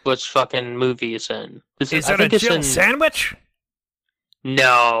which fucking movie it's in. Is it a Jill sandwich?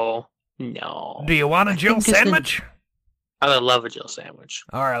 No. Do you want a Jill sandwich? I would love a Jill sandwich.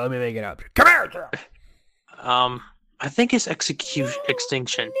 All right, let me make it up. Come here, Jill. I think it's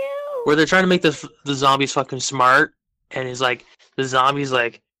Extinction, where they're trying to make the zombies fucking smart, and he's like, the zombies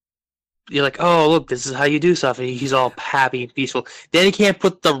like, you're like, oh look, this is how you do stuff, and he's all happy and peaceful. Then he can't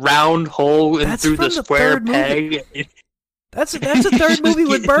put the round hole in through the square peg. That's the third movie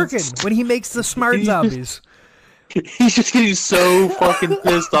with Birkin when he makes the smart zombies. He's just getting so fucking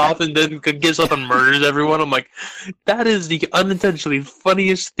pissed off, and then gets up and murders everyone. I'm like, that is the unintentionally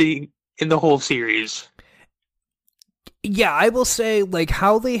funniest thing in the whole series. Yeah, I will say, like,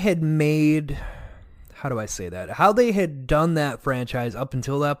 how they had made... How do I say that? How they had done that franchise up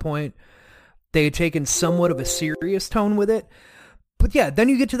until that point, they had taken somewhat of a serious tone with it. But yeah, then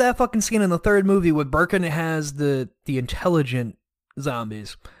you get to that fucking scene in the third movie where Birkin has the intelligent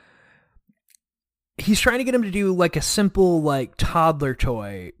zombies. He's trying to get him to do, like, a simple, like, toddler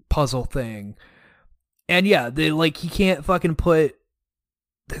toy puzzle thing. And yeah, he can't fucking put...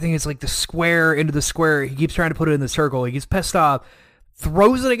 I think it's like the square into the square. He keeps trying to put it in the circle. He gets pissed off,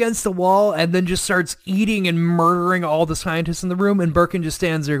 throws it against the wall, and then just starts eating and murdering all the scientists in the room. And Birkin just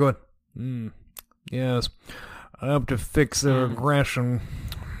stands there going, yes, I have to fix their aggression.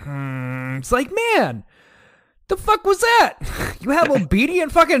 It's like, man, the fuck was that? You have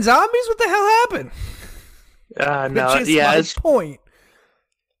obedient fucking zombies? What the hell happened? No, yeah, it's point.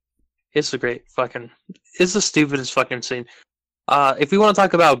 It's it's the stupidest fucking scene. If we want to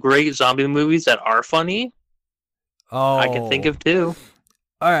talk about great zombie movies that are funny, I can think of two.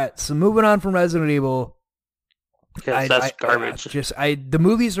 All right, so moving on from Resident Evil. That's garbage. The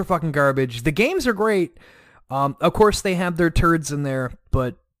movies are fucking garbage. The games are great. Of course, they have their turds in there,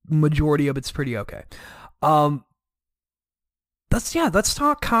 but majority of it's pretty okay. Let's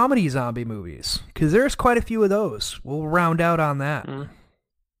talk comedy zombie movies, because there's quite a few of those. We'll round out on that.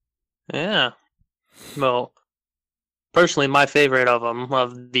 Yeah. Well, personally, my favorite of them,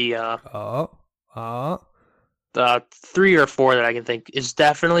 of the 3 or 4 that I can think, is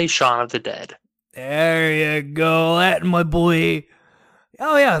definitely Shaun of the Dead. There you go, that my boy.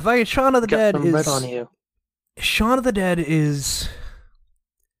 Oh yeah, if I Shaun of the Dead is right on you. Shaun of the Dead is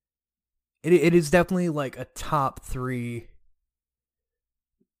it is definitely like a top 3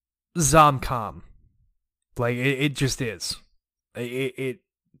 zomcom. Like it just is. It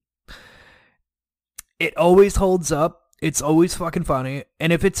always holds up. It's always fucking funny,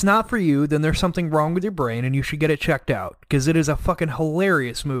 and if it's not for you, then there's something wrong with your brain, and you should get it checked out, because it is a fucking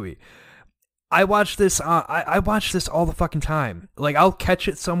hilarious movie. I watch this. I watch this all the fucking time. Like, I'll catch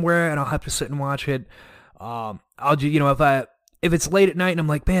it somewhere, and I'll have to sit and watch it. I'll if it's late at night, and I'm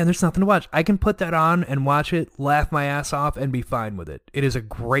like, man, there's nothing to watch, I can put that on and watch it, laugh my ass off, and be fine with it. It is a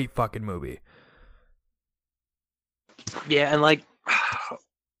great fucking movie. Yeah, and like,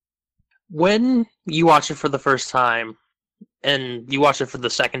 when you watch it for the first time, and you watch it for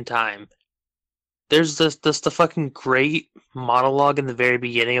the second time, there's the fucking great monologue in the very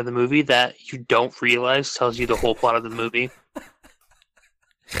beginning of the movie that you don't realize tells you the whole plot of the movie.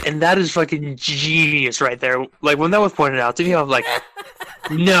 And that is fucking genius right there. Like, when that was pointed out to me, I was like,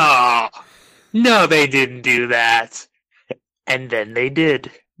 no, they didn't do that. And then they did.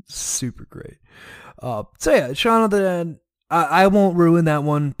 Super great. So yeah, Shaun of the Dead. I won't ruin that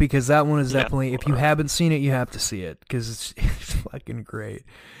one, because that one is definitely, if you haven't seen it, you have to see it, because it's fucking great.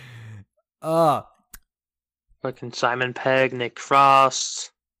 Fucking Simon Pegg, Nick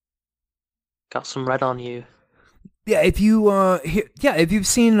Frost. Got some red on you. Yeah, if you've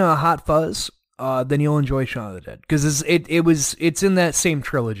seen Hot Fuzz, then you'll enjoy Shaun of the Dead, because it's in that same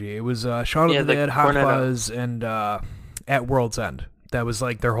trilogy. It was Shaun of the Dead, Hot Fuzz, and At World's End. That was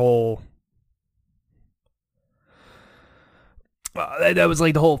like their whole. That was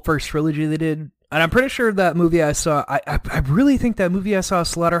like the whole first trilogy they did. And I'm pretty sure that movie I saw, I really think that movie I saw,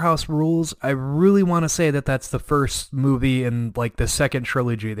 Slaughterhouse Rules, I really want to say that that's the first movie in like the second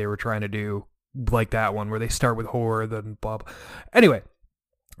trilogy they were trying to do, like that one, where they start with horror, then blah, blah. Anyway,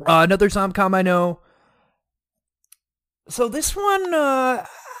 another zomcom I know. So this one,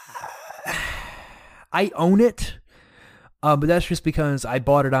 I own it, but that's just because I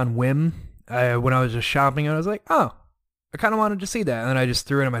bought it on whim when I was just shopping, and I was like, oh, I kind of wanted to see that, and then I just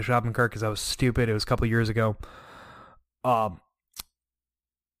threw it in my shopping cart because I was stupid. It was a couple years ago.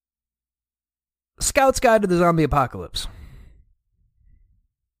 Scout's Guide to the Zombie Apocalypse.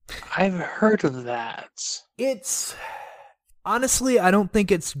 I've heard of that. It's honestly, I don't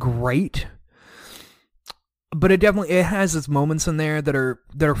think it's great, but it has its moments in there that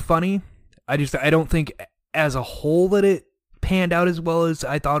are funny. I don't think as a whole that it panned out as well as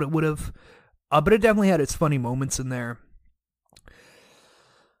I thought it would have. But it definitely had its funny moments in there.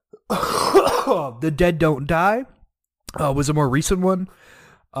 The Dead Don't Die was a more recent one.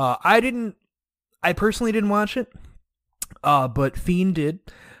 I personally didn't watch it, but Fiend did.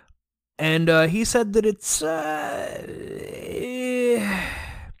 And he said that it's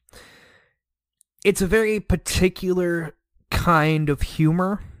a very particular kind of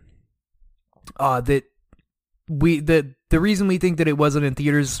humor. The reason we think that it wasn't in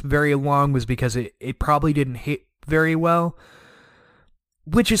theaters very long was because it probably didn't hit very well.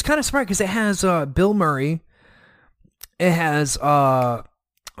 Which is kind of smart because it has Bill Murray. It has Ben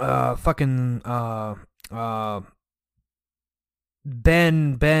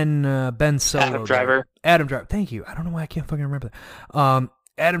Solo. Adam Driver. Adam Driver. Thank you. I don't know why I can't fucking remember that.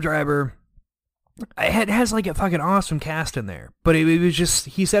 Adam Driver. It has like a fucking awesome cast in there, but it was just,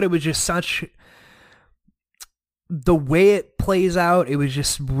 he said it was just such, the way it plays out, it was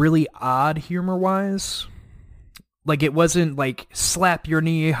just really odd humor wise. Like it wasn't like slap your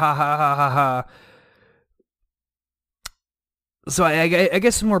knee, ha ha ha ha ha. So I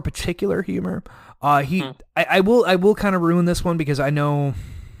guess some more particular humor. I will kind of ruin this one because I know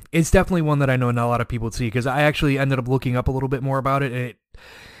it's definitely one that I know not a lot of people see, because I actually ended up looking up a little bit more about it, and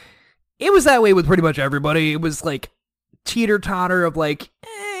it was that way with pretty much everybody. It was like teeter-totter of like,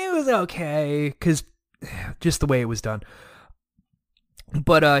 it was okay, because just the way it was done.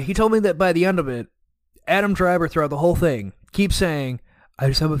 But he told me that by the end of it, Adam Driver throughout the whole thing keeps saying, I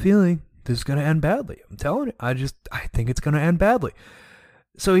just have a feeling this is going to end badly. I'm telling you, I think it's going to end badly.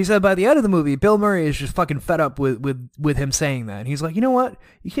 So he said by the end of the movie, Bill Murray is just fucking fed up with him saying that. And he's like, you know what?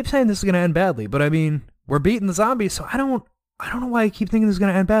 You keep saying this is going to end badly, but I mean, we're beating the zombies, so I don't know why you keep thinking this is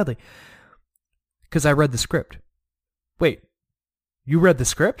going to end badly. Because I read the script. Wait, you read the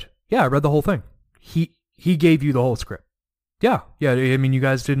script? Yeah, I read the whole thing. He gave you the whole script. Yeah. I mean, you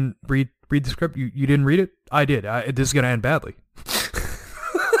guys didn't read the script. You didn't read it. I did. This is gonna end badly.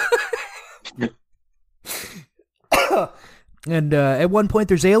 And at one point,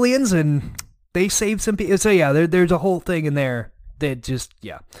 there's aliens, and they save some people. So yeah, there's a whole thing in there that just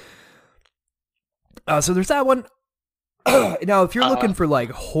so there's that one. Now, if you're looking for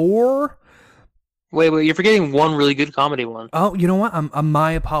like horror. Wait, you're forgetting one really good comedy one. Oh, you know what?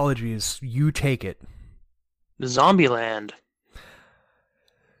 My apologies. You take it. Zombieland.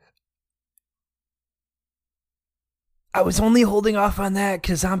 I was only holding off on that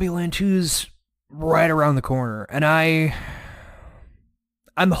because Zombieland 2's right around the corner, and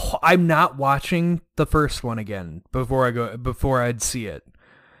I'm not watching the first one again before I'd see it.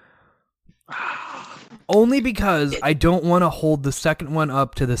 Only because I don't want to hold the second one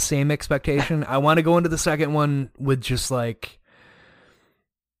up to the same expectation. I want to go into the second one with just like,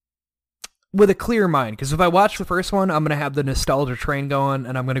 with a clear mind. Because if I watch the first one, I'm going to have the nostalgia train going,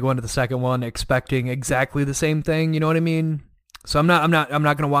 and I'm going to go into the second one expecting exactly the same thing. You know what I mean? So I'm not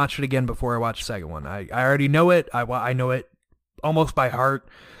going to watch it again before I watch the second one. I already know it. I know it almost by heart.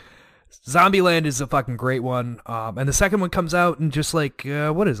 Zombieland is a fucking great one. And the second one comes out in just like,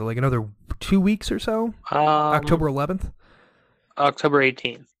 what is it? Like another 2 weeks or so? October 11th? October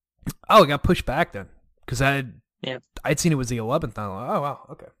 18th. Oh, it got pushed back then. Because I'd seen it was the 11th. I'm like, oh, wow,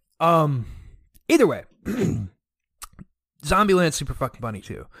 okay. Either way, Zombieland's super fucking funny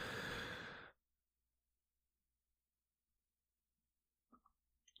too.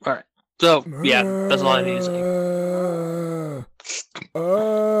 All right. So, yeah, that's all I need to say.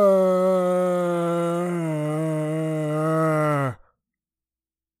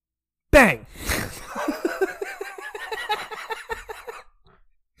 Bang!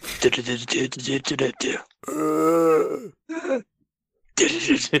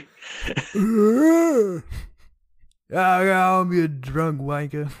 I'll be a drunk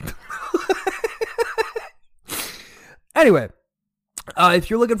wanker. Anyway, if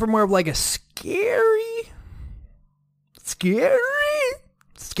you're looking for more of like a scary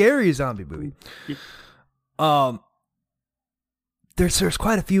zombie movie, there's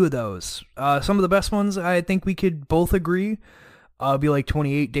quite a few of those. Some of the best ones I think we could both agree be like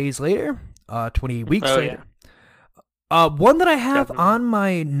 28 Days Later, 28 Weeks Later. Yeah. One that I have on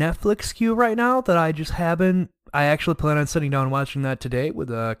my Netflix queue right now that I just haven't. I actually plan on sitting down and watching that today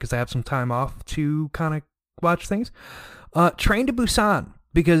because I have some time off to kind of watch things. Train to Busan,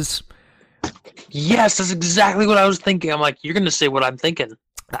 because yes, that's exactly what I was thinking. I'm like, you're gonna say what I'm thinking.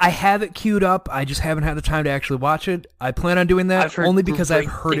 I have it queued up. I just haven't had the time to actually watch it. I plan on doing that only because I've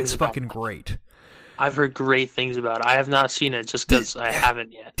heard it's fucking great. I've heard great things about it. I have not seen it just because I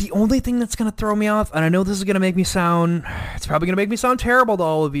haven't yet. The only thing that's going to throw me off, and I know this is going to make me sound... It's probably going to make me sound terrible to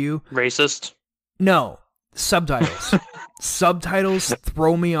all of you. Racist? No. Subtitles. Subtitles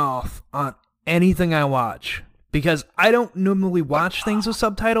throw me off on anything I watch. Because I don't normally watch things with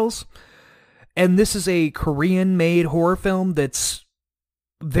subtitles. And this is a Korean-made horror film that's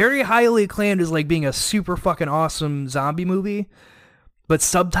very highly acclaimed as like being a super fucking awesome zombie movie. But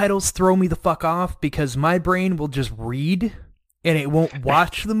subtitles throw me the fuck off because my brain will just read and it won't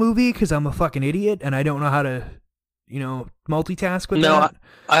watch the movie because I'm a fucking idiot and I don't know how to, multitask with that. No,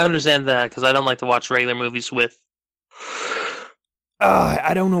 I understand that because I don't like to watch regular movies with...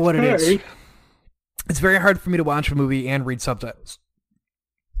 I don't know what it is. It's very hard for me to watch a movie and read subtitles.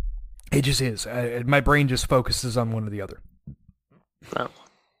 It just is. My brain just focuses on one or the other. Oh.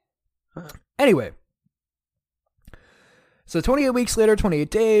 Anyway. So 28 weeks later,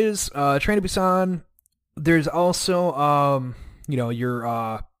 28 days, Train to Busan. There's also,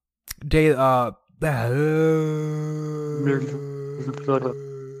 your day,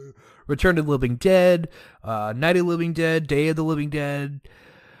 Return to the Living Dead, Night of the Living Dead, Day of the Living Dead.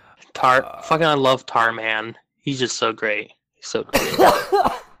 Fucking I love Tar Man. He's just so great. He's so great.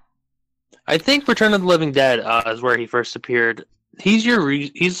 I think Return of the Living Dead is where he first appeared. He's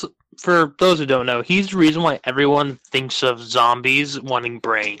for those who don't know, he's the reason why everyone thinks of zombies wanting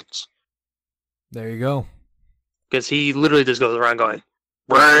brains. There you go. Because he literally just goes around going,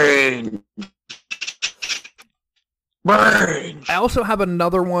 brain! Brain! I also have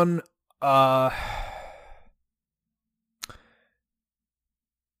another one. I'm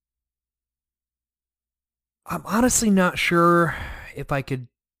honestly not sure if I could...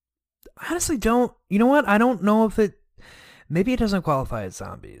 I honestly don't... You know what? I don't know if it... Maybe it doesn't qualify as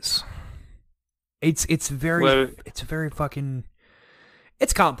zombies. It's very fucking...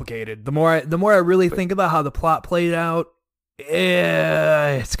 It's complicated. The more I really think about how the plot played out,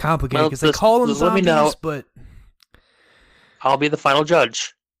 it's complicated because they call them zombies, let me know. But I'll be the final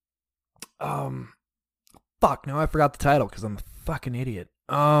judge. Fuck, no, I forgot the title because I'm a fucking idiot.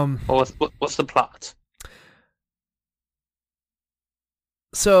 Well, what's the plot?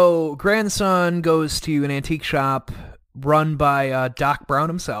 So, grandson goes to an antique shop run by Doc Brown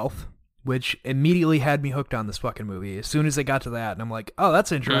himself, which immediately had me hooked on this fucking movie. As soon as I got to that, and I'm like, oh,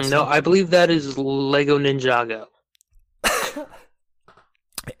 that's interesting. No, I believe that is Lego Ninjago.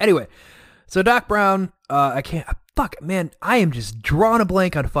 Anyway, so Doc Brown, I am just drawing a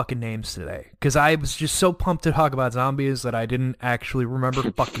blank on fucking names today. Because I was just so pumped to talk about zombies that I didn't actually remember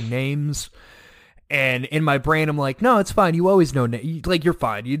fucking names. And in my brain, I'm like, no, it's fine. You always know, like, you're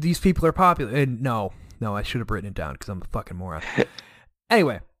fine. These people are popular. And no, I should have written it down because I'm a fucking moron.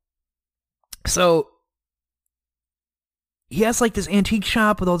 Anyway. So, he has, like, this antique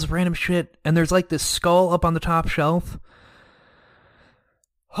shop with all this random shit, and there's, like, this skull up on the top shelf.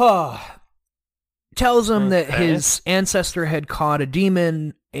 Tells him that his ancestor had caught a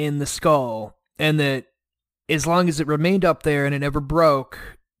demon in the skull, and that as long as it remained up there and it never broke,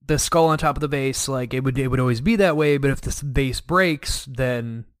 the skull on top of the vase, like, it would always be that way, but if the vase breaks,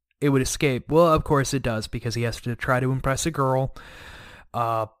 then it would escape. Well, of course it does, because he has to try to impress a girl.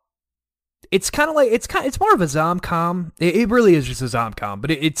 It's kind of like, it's more of a zom-com. It really is just a zom-com,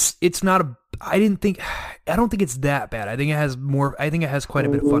 but it's not a, I don't think it's that bad. I think it has quite a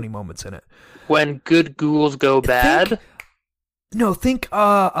bit of funny moments in it. When good ghouls go bad?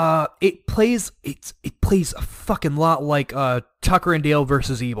 It plays a fucking lot like Tucker and Dale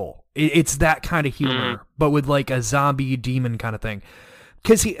versus Evil. It's that kind of humor, but with like a zombie demon kind of thing.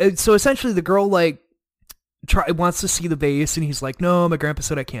 Because so essentially the girl wants to see the vase, and he's like, no, my grandpa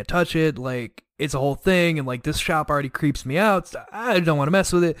said I can't touch it, like, it's a whole thing, and like, this shop already creeps me out, so I don't want to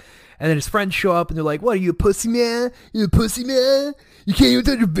mess with it. And then his friends show up, and they're like, what, are you a pussy man? You a pussy man? You can't even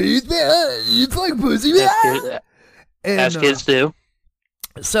touch a vase, man? You like pussy man? As kids do.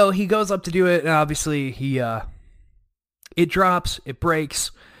 So he goes up to do it, and obviously it drops, it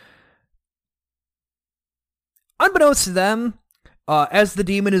breaks. Unbeknownst to them, as the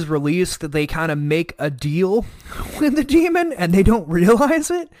demon is released, they kind of make a deal with the demon, and they don't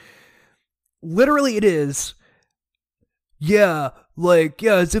realize it. Literally, it is, as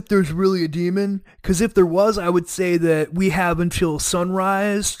if there's really a demon, because if there was, I would say that we have until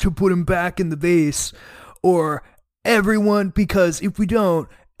sunrise to put him back in the vase, or everyone, because if we don't,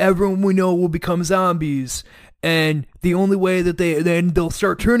 everyone we know will become zombies, and the only way that they'll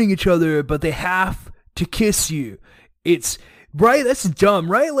start turning each other, but they have to kiss you. It's Right? That's dumb,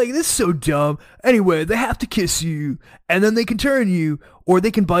 right? Like, this is so dumb. Anyway, they have to kiss you, and then they can turn you, or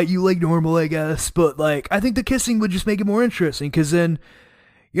they can bite you like normal, I guess. But, like, I think the kissing would just make it more interesting, because then,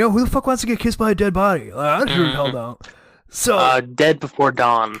 you know, who the fuck wants to get kissed by a dead body? Like, I sure as hell don't. So, Dead Before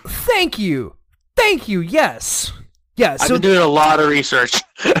Dawn. Thank you, yes. Yeah, so I've been doing a lot of research.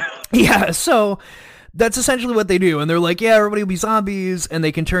 yeah, so that's essentially what they do, and they're like, yeah, everybody will be zombies, and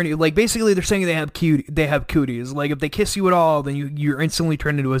they can turn you, like, basically they're saying they have cooties. Like, if they kiss you at all, then you're instantly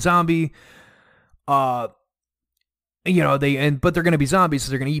turned into a zombie. You know, but they're gonna be zombies, so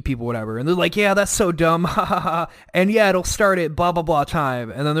they're gonna eat people, whatever. And they're like, yeah, that's so dumb, ha ha ha. And yeah, it'll start at blah blah blah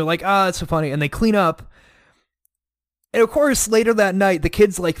time. And then they're like, it's so funny, and they clean up. And of course, later that night, the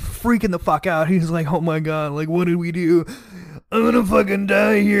kid's like freaking the fuck out. He's like, oh my god, like, what did we do? I'm gonna fucking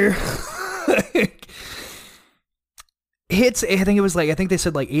die here. Hits, I think they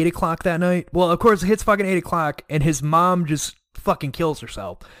said like 8 o'clock that night. Well, of course, it hits fucking 8 o'clock, and his mom just fucking kills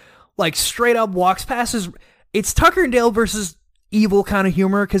herself. Like, straight up walks past his... It's Tucker and Dale versus evil kind of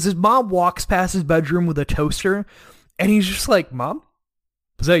humor, because his mom walks past his bedroom with a toaster, and he's just like, Mom?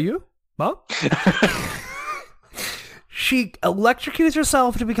 Is that you? Mom? She electrocutes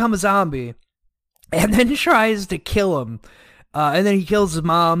herself to become a zombie, and then tries to kill him. And then he kills his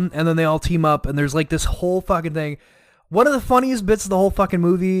mom, and then they all team up, and there's like this whole fucking thing. One of the funniest bits of the whole fucking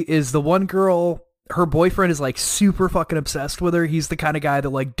movie is the one girl, her boyfriend is like super fucking obsessed with her. He's the kind of guy that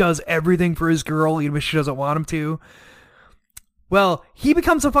like does everything for his girl, even if she doesn't want him to. Well, he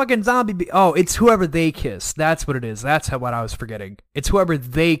becomes a fucking zombie. Oh, it's whoever they kiss. That's what it is. That's what I was forgetting. It's whoever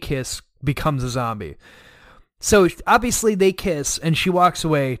they kiss becomes a zombie. So obviously they kiss, and she walks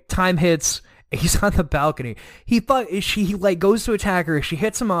away. Time hits. He's on the balcony. She like goes to attack her. She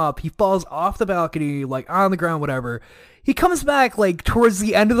hits him up. He falls off the balcony, like on the ground, whatever. He comes back like towards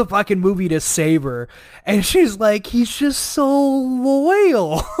the end of the fucking movie to save her, and she's like, he's just so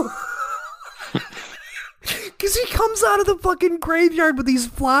loyal. Because he comes out of the fucking graveyard with these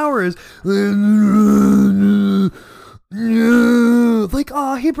flowers. Like,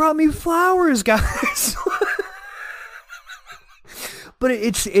 oh, he brought me flowers, guys. But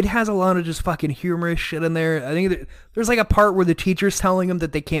it has a lot of just fucking humorous shit in there. I think there's like a part where the teacher's telling them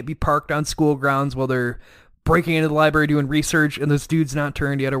that they can't be parked on school grounds while they're breaking into the library doing research, and this dude's not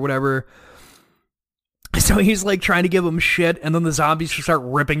turned yet or whatever. So he's like trying to give him shit, and then the zombies just start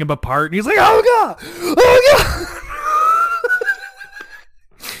ripping him apart, and he's like, oh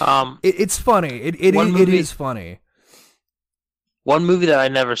god! It's funny. It is funny. One movie that I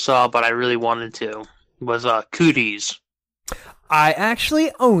never saw, but I really wanted to, was Cooties. I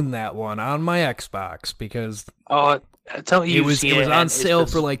actually own that one on my Xbox because tell me it was on sale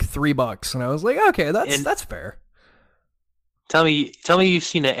for like $3, and I was like, okay, that's fair. Tell me you've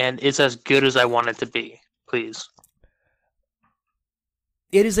seen it, and it's as good as I want it to be, please.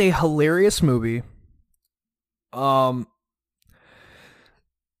 It is a hilarious movie. Like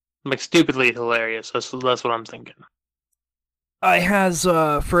stupidly hilarious. That's what I'm thinking. It has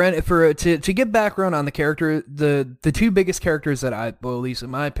to give background on the character, the two biggest characters that at least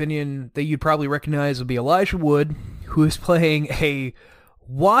in my opinion, that you'd probably recognize would be Elijah Wood, who is playing a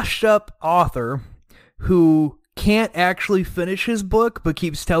washed up author who can't actually finish his book, but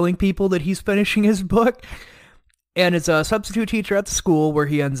keeps telling people that he's finishing his book, and is a substitute teacher at the school where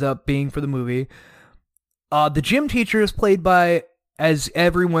he ends up being for the movie. The gym teacher is played by, as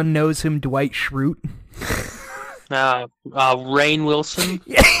everyone knows him, Dwight Schrute. Rainn Wilson.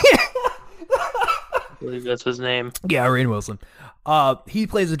 I believe that's his name. Yeah, Rainn Wilson. He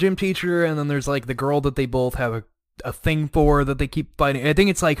plays a gym teacher, and then there's like the girl that they both have a thing for that they keep fighting. I think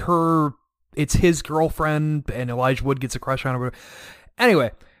it's like it's his girlfriend, and Elijah Wood gets a crush on her.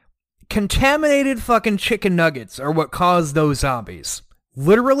 Anyway, contaminated fucking chicken nuggets are what caused those zombies.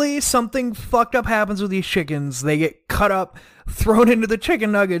 Literally, something fucked up happens with these chickens. They get cut up, thrown into the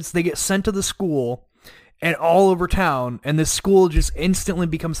chicken nuggets, they get sent to the school, and all over town, and this school just instantly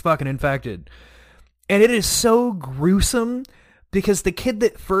becomes fucking infected. And it is so gruesome, because the kid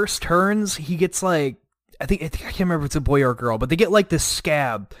that first turns, he gets like, I can't remember if it's a boy or a girl, but they get like this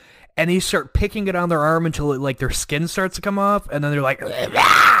scab, and they start picking it on their arm until like their skin starts to come off, and then they're like,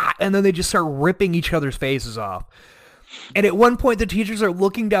 ah! And then they just start ripping each other's faces off. And at one point, the teachers are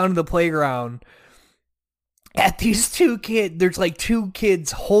looking down to the playground at these two kids. There's like two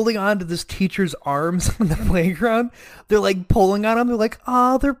kids holding on to this teacher's arms on the playground. They're like pulling on them. They're like,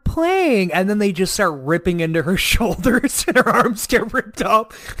 oh, they're playing. And then they just start ripping into her shoulders, and her arms get ripped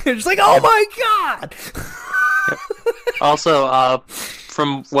up. And it's like, oh my god. Also,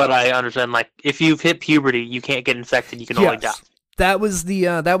 from what I understand, like if you've hit puberty, you can't get infected. You can only die. That was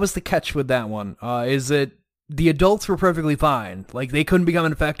the catch with that one. Is that the adults were perfectly fine. Like, they couldn't become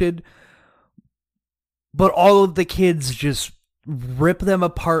infected. But all of the kids just rip them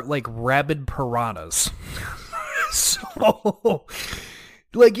apart like rabid piranhas. So,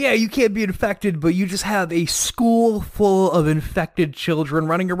 like, yeah, you can't be infected, but you just have a school full of infected children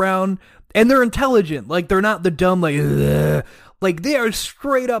running around, and they're intelligent. Like, they're not the dumb, like, ugh. Like, they are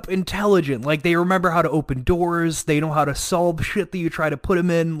straight up intelligent. Like, they remember how to open doors. They know how to solve shit that you try to put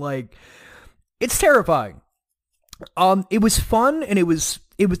them in. Like, it's terrifying. It was fun, and it was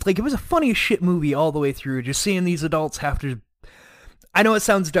a funny as shit movie all the way through. Just seeing these adults have to, I know it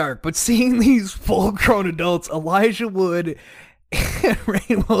sounds dark, but seeing these full-grown adults, Elijah Wood and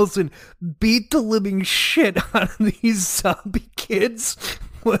Rainn Wilson, beat the living shit out of these zombie kids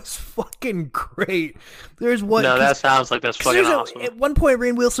was fucking great. There's one. No, that sounds like that's fucking awesome. At one point,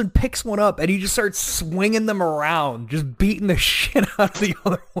 Rainn Wilson picks one up and he just starts swinging them around, just beating the shit out of the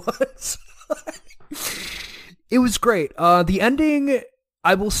other ones. It was great. The ending,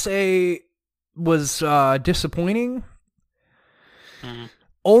 I will say, was disappointing.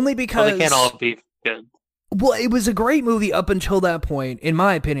 Only because... Well, they can't all be good. Well, it was a great movie up until that point. In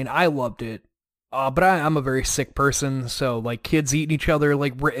my opinion, I loved it. But I'm a very sick person, so, like, kids eating each other,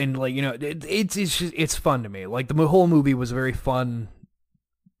 like, and, like, you know, it's fun to me. Like, the whole movie was very fun.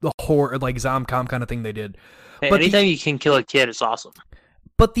 The horror, like, Zomcom kind of thing they did. Hey, but anytime you can kill a kid, it's awesome.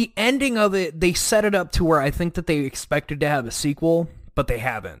 But the ending of it, they set it up to where I think that they expected to have a sequel, but they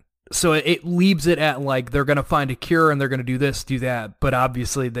haven't. So it leaves it at, like, they're going to find a cure and they're going to do this, do that. But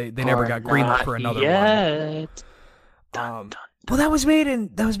obviously they never got greenlit for another one. Well, that was made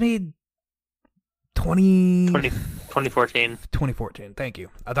 2014. 2014, thank you.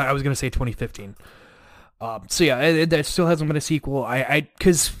 I thought I was going to say 2015. So yeah, that still hasn't been a sequel.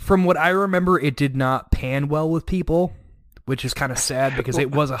 Because from what I remember, it did not pan well with people, which is kind of sad because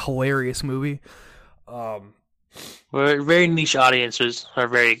it was a hilarious movie. Very niche audiences are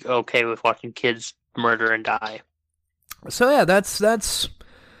very okay with watching kids murder and die. So yeah, that's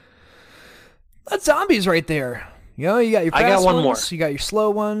zombies right there. You know, you got your fast I got one ones, more. You got your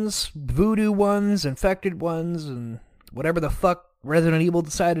slow ones, voodoo ones, infected ones, and whatever the fuck Resident Evil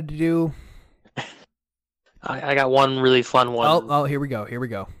decided to do. I got one really fun one. Oh, here we go.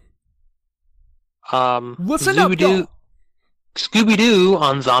 Listen up, Scooby-Doo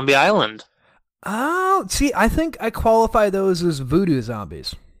on Zombie Island. Oh, see, I think I qualify those as voodoo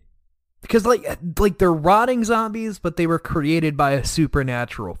zombies. Because, like they're rotting zombies, but they were created by a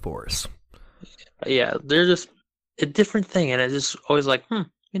supernatural force. Yeah, they're just a different thing, and it's just always like,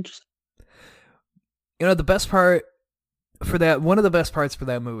 interesting. You know, the best part for that, one of the best parts for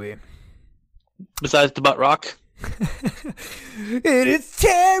that movie, besides the butt rock, it is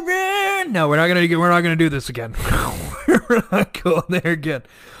terror. No, we're not gonna do this again. We're not going there again.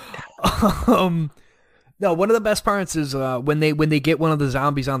 No, one of the best parts is when they get one of the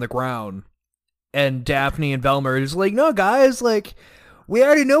zombies on the ground, and Daphne and Velma are just like, no, guys, like, we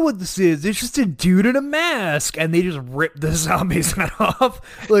already know what this is. It's just a dude in a mask, and they just rip the zombies head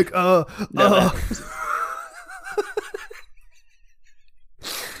off. Like,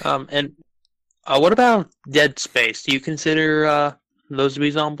 and what about Dead Space? Do you consider those to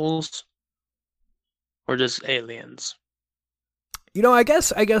be zombies, or just aliens? You know, I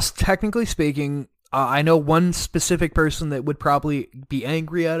guess technically speaking, I know one specific person that would probably be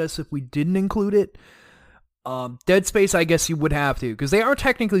angry at us if we didn't include it. Dead Space, I guess you would have to, because they are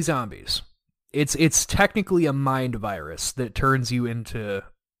technically zombies. It's technically a mind virus that turns you into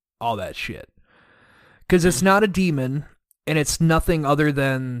all that shit. Because it's not a demon, and it's nothing other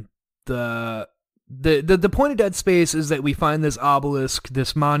than the point of Dead Space is that we find this obelisk,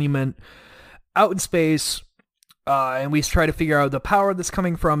 this monument, out in space. And we try to figure out the power that's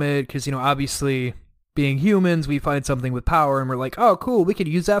coming from it, because, you know, obviously, being humans, we find something with power, and we're like, oh, cool, we could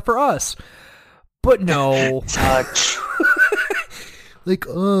use that for us. But no. Touch. Like,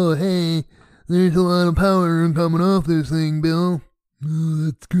 oh, hey, there's a lot of power coming off this thing, Bill. Oh,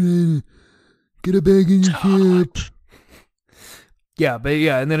 that's great. Get it back in your ship. Yeah,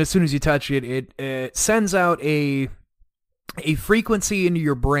 and then as soon as you touch it, it sends out a frequency into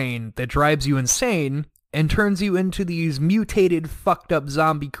your brain that drives you insane, and turns you into these mutated, fucked up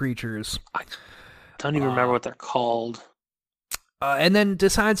zombie creatures. I don't even remember what they're called. And then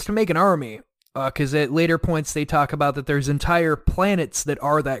decides to make an army. Because at later points they talk about that there's entire planets that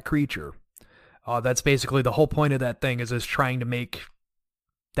are that creature. That's basically the whole point of that thing, is trying to make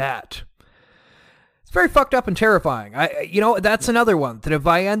that. It's very fucked up and terrifying. That's another one that if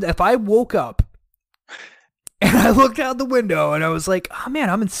I woke up and I looked out the window and I was like, oh man,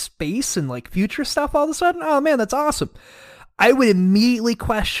 I'm in space and like future stuff all of a sudden. Oh man, that's awesome. I would immediately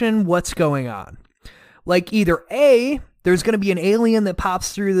question what's going on. Like either A, there's going to be an alien that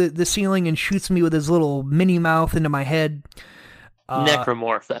pops through the ceiling and shoots me with his little mini mouth into my head.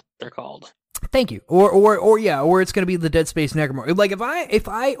 Necromorph, that they're called. Thank you. Or it's going to be the Dead Space Necromorph. Like if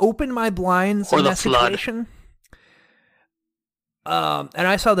I open my blinds or in the that flood. situation, and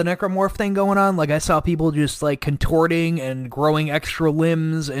I saw the Necromorph thing going on, like I saw people just like contorting and growing extra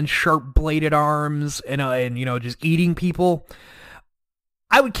limbs and sharp bladed arms and you know, just eating people,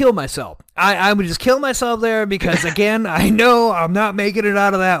 I would kill myself. I would just kill myself there because, again, I know I'm not making it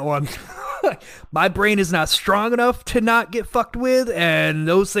out of that one. My brain is not strong enough to not get fucked with, and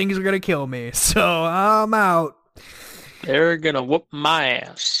those things are going to kill me. So I'm out. They're going to whoop my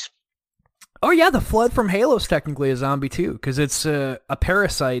ass. Oh, yeah, the Flood from Halo's technically a zombie, too, because it's a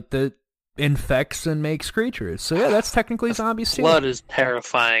parasite that infects and makes creatures. So, yeah, that's technically zombies, too. Flood is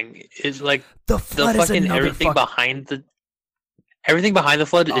terrifying. It's like the Flood is fucking another everything behind the... Everything behind the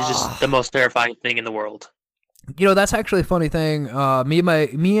Flood is just the most terrifying thing in the world. You know, that's actually a funny thing.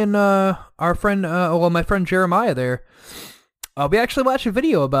 Me and our friend, my friend Jeremiah there, we actually watched a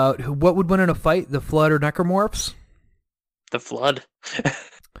video about what would win in a fight, the Flood or Necromorphs. The Flood?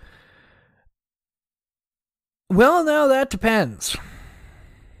 Well, now that depends.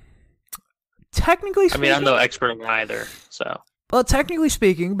 Technically speaking... I mean, I'm no expert on either, so... Well, technically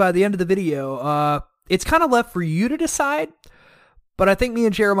speaking, by the end of the video, it's kind of left for you to decide. But I think me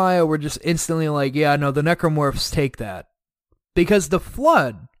and Jeremiah were just instantly like, yeah, no, the Necromorphs take that. Because the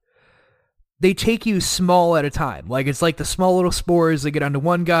Flood, they take you small at a time. Like, it's like the small little spores that get onto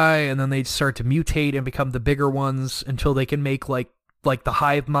one guy, and then they start to mutate and become the bigger ones until they can make, like the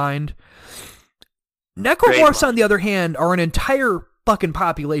hive mind. Necromorphs, on the other hand, are an entire fucking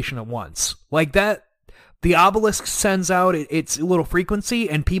population at once. Like that, the obelisk sends out its little frequency,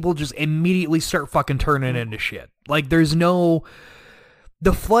 and people just immediately start fucking turning into shit. Like, there's no...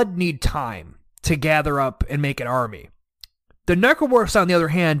 The Flood need time to gather up and make an army. The Necromorphs, on the other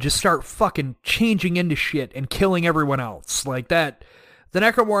hand, just start fucking changing into shit and killing everyone else. Like that, the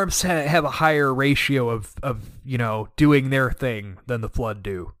Necromorphs have a higher ratio of, you know, doing their thing than the Flood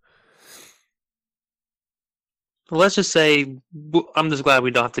do. Let's just say, I'm just glad we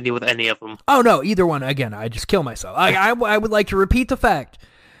don't have to deal with any of them. Oh no, either one. Again, I just kill myself. I would like to repeat the fact.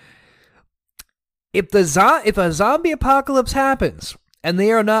 If a zombie apocalypse happens, and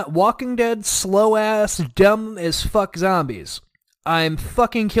they are not Walking Dead, slow-ass, dumb-as-fuck zombies, I'm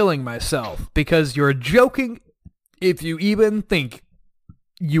fucking killing myself, because you're joking if you even think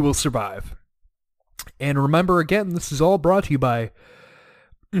you will survive. And remember, again, this is all brought to you by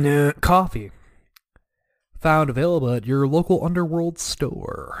coffee. Found available at your local Underworld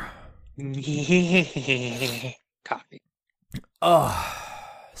store. Coffee.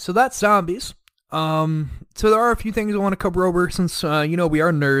 So that's zombies. So there are a few things I want to cover over since, you know, we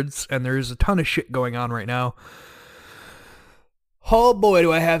are nerds and there's a ton of shit going on right now. Oh boy,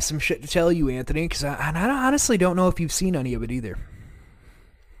 do I have some shit to tell you, Anthony, because I honestly don't know if you've seen any of it either.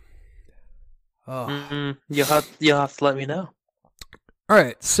 Oh. You'll have to let me know.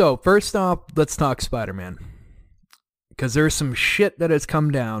 Alright, so first off, let's talk Spider-Man. Because there's some shit that has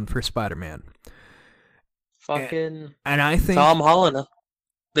come down for Spider-Man. Fucking... And I think... Tom Holland,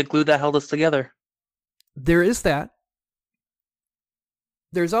 the glue that held us together. There is that.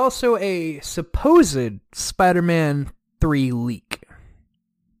 There's also a supposed Spider-Man 3 leak.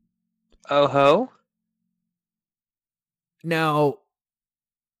 Oh ho? Now,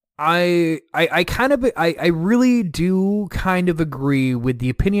 I really do kind of agree with the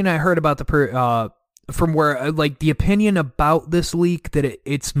opinion I heard about from where, like, the opinion about this leak that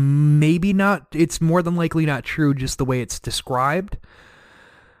it's maybe not, it's more than likely not true just the way it's described.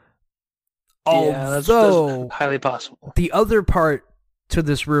 Yeah, that's highly possible. The other part to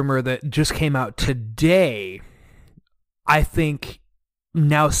this rumor that just came out today, I think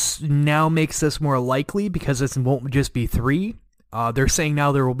now makes this more likely because this won't just be 3. They're saying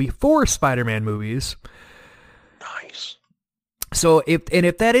now there will be 4 Spider-Man movies. Nice. So if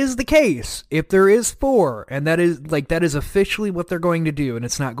that is the case, if there is 4, and that is officially what they're going to do, and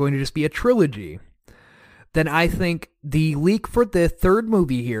it's not going to just be a trilogy, then I think the leak for the 3rd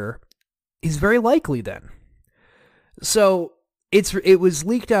movie here is very likely then. So it was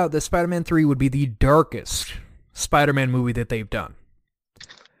leaked out that Spider-Man 3 would be the darkest Spider-Man movie that they've done.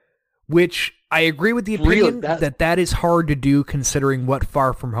 Which I agree with the opinion that is hard to do considering what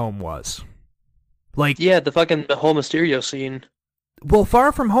Far From Home was. Like, yeah, the whole Mysterio scene. Well,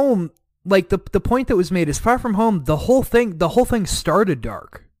 Far From Home, like the point that was made is Far From Home, the whole thing started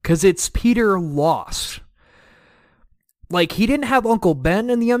dark cuz it's Peter lost. Like, he didn't have Uncle Ben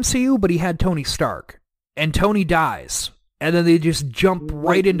in the MCU, but he had Tony Stark. And Tony dies. And then they just jump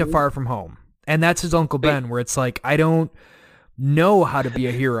right into Far From Home. And that's his Uncle Ben, where it's like, I don't know how to be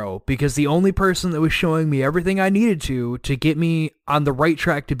a hero because the only person that was showing me everything I needed to get me on the right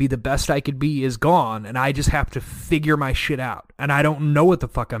track to be the best I could be is gone, and I just have to figure my shit out, and I don't know what the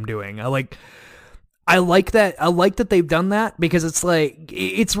fuck I'm doing. I like that. I like that they've done that because it's like,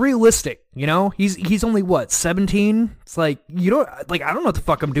 it's realistic, you know? He's only, what, 17? It's like, you don't, like, I don't know what the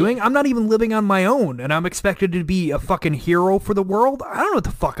fuck I'm doing. I'm not even living on my own, and I'm expected to be a fucking hero for the world. I don't know what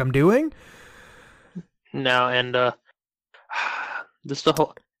the fuck I'm doing. No, and, this the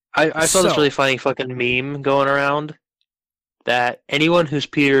whole, I saw this really funny fucking meme going around that anyone who's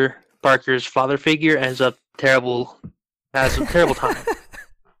Peter Parker's father figure has a terrible time.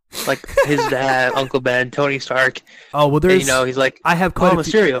 Like his dad, Uncle Ben, Tony Stark. Oh, well, there's... And, you know, he's like, I have quite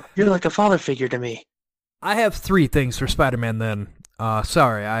Mysterio, you're like a father figure to me. I have 3 things for Spider-Man then.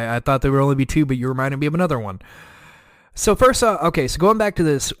 Sorry, I thought there would only be 2, but you reminded me of another one. So first, okay, so going back to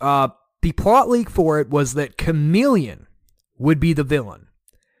this, the plot leak for it was that Chameleon would be the villain.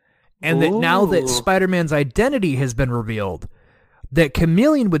 And that now that Spider-Man's identity has been revealed, that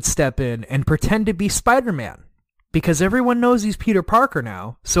Chameleon would step in and pretend to be Spider-Man. Because everyone knows he's Peter Parker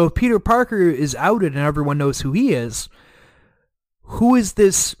now. So if Peter Parker is outed and everyone knows who he is, who is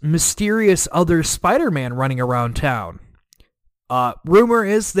this mysterious other Spider-Man running around town? Rumor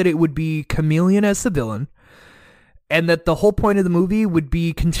is that it would be Chameleon as the villain, and that the whole point of the movie would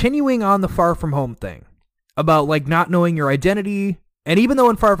be continuing on the Far From Home thing. About, like, not knowing your identity. And even though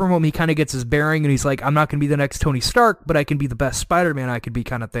in Far From Home he kind of gets his bearing and he's like, I'm not going to be the next Tony Stark, but I can be the best Spider-Man I could be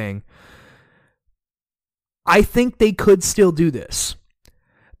kind of thing. I think they could still do this.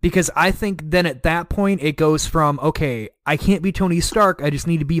 Because I think then at that point it goes from, okay, I can't be Tony Stark, I just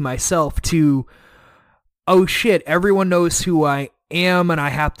need to be myself, to, oh shit, everyone knows who I am and I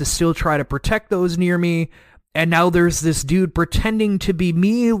have to still try to protect those near me. And now there's this dude pretending to be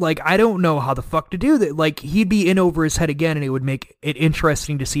me. Like, I don't know how the fuck to do that. Like, he'd be in over his head again, and it would make it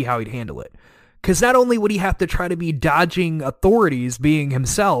interesting to see how he'd handle it. Because not only would he have to try to be dodging authorities, being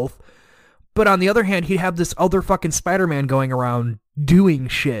himself, but on the other hand, he'd have this other fucking Spider-Man going around doing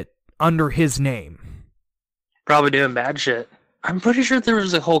shit under his name. Probably doing bad shit. I'm pretty sure there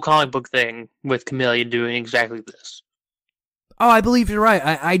was a whole comic book thing with Chameleon doing exactly this. Oh, I believe you're right.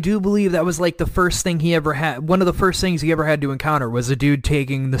 I do believe that was like the first thing he ever had. One of the first things he ever had to encounter was a dude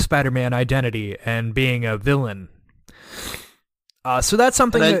taking the Spider-Man identity and being a villain. So that's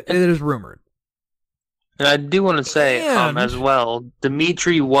something that is rumored. And I do want to say, as well,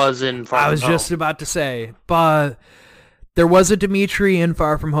 Dimitri was in Far From Home. I was just about to say, but there was a Dimitri in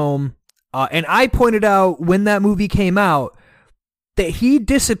Far From Home, and I pointed out when that movie came out that he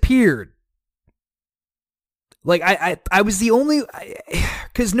disappeared. Like, I was the only...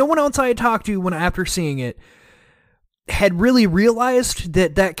 Because no one else I had talked to after seeing it had really realized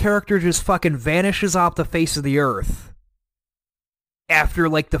that character just fucking vanishes off the face of the earth after,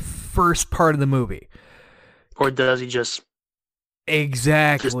 like, the first part of the movie. Or does he just...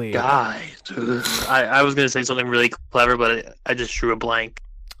 Exactly. Just dies. I was going to say something really clever, but I just drew a blank.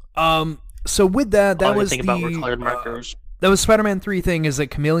 So with that was the... about colored markers. That was Spider-Man 3 thing, is that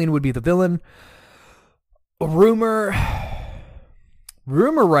Chameleon would be the villain. Rumor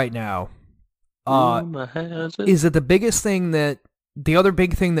right now is that the other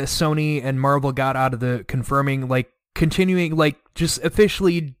big thing that Sony and Marvel got out of the confirming, like, continuing, like, just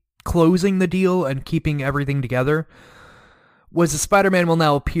officially closing the deal and keeping everything together, was that Spider-Man will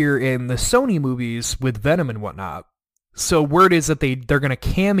now appear in the Sony movies with Venom and whatnot. So word is that they're going to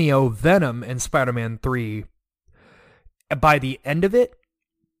cameo Venom in Spider-Man 3 by the end of it.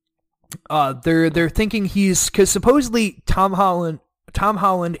 They're thinking because supposedly Tom Holland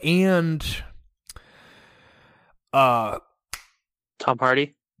and Tom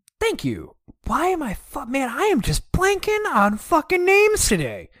Hardy. Thank you. Why am I man? I am just blanking on fucking names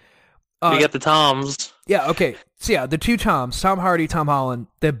today. We got the Toms. Yeah. Okay. So yeah, the 2 Toms, Tom Hardy, Tom Holland.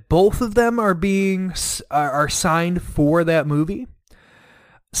 That both of them are signed for that movie.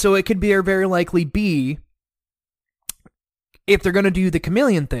 So it could be, or very likely be, if they're gonna do the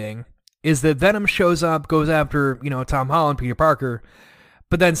Chameleon thing, is that Venom shows up, goes after, Tom Holland, Peter Parker,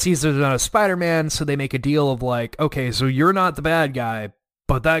 but then sees there's not a Spider-Man, so they make a deal of like, okay, so you're not the bad guy,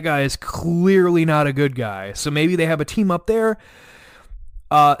 but that guy is clearly not a good guy. So maybe they have a team up there.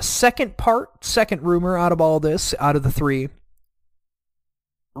 Second rumor out of all this, out of the 3,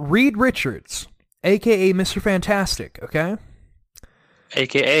 Reed Richards, a.k.a. Mr. Fantastic, okay?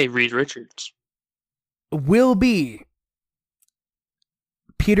 A.k.a. Reed Richards. Will be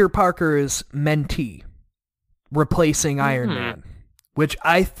Peter Parker's mentee, replacing Iron Man, which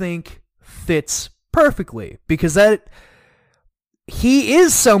I think fits perfectly, because he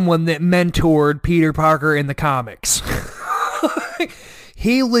is someone that mentored Peter Parker in the comics.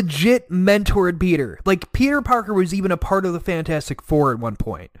 He legit mentored Peter. Like, Peter Parker was even a part of the Fantastic Four at one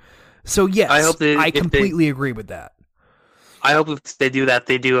point. So, yes, I completely agree with that. I hope if they do that,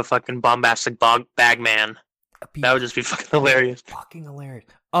 they do a fucking bombastic Bagman. That would just be fucking hilarious. Fucking hilarious.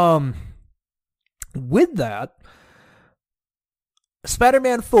 With that,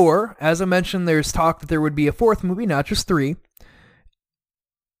 Spider-Man 4, as I mentioned, there's talk that there would be a fourth movie, not just 3.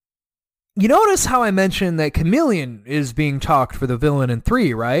 You notice how I mentioned that Chameleon is being talked for the villain in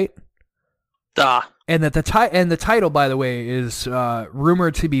 3, right? Duh. And that the title, by the way, is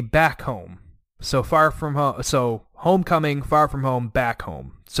rumored to be Back Home. So Far From Home. So Homecoming, Far From Home, Back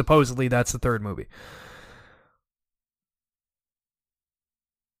Home. Supposedly that's the third movie.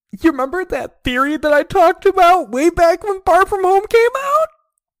 You remember that theory that I talked about way back when Far From Home came out?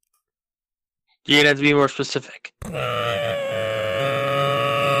 You have to be more specific.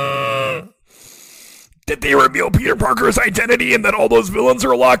 Did they reveal Peter Parker's identity and that all those villains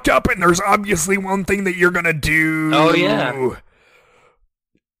are locked up and there's obviously one thing that you're gonna do? Oh, yeah.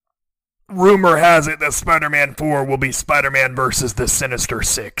 Rumor has it that Spider-Man 4 will be Spider-Man versus the Sinister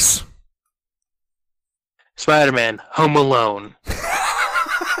Six. Spider-Man, Home Alone.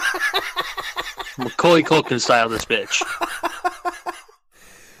 Macaulay Culkin style this bitch.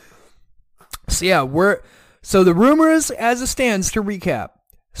 So yeah, so the rumors as it stands, to recap,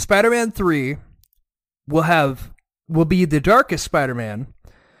 Spider-Man 3 will be the darkest Spider-Man.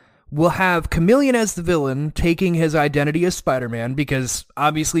 We'll have Chameleon as the villain, taking his identity as Spider-Man, because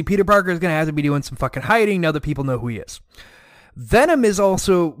obviously Peter Parker is going to have to be doing some fucking hiding now that people know who he is. Venom is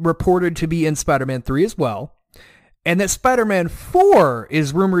also reported to be in Spider-Man 3 as well, and that Spider-Man 4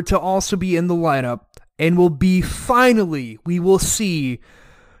 is rumored to also be in the lineup, and we will see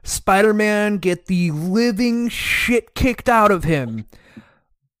Spider-Man get the living shit kicked out of him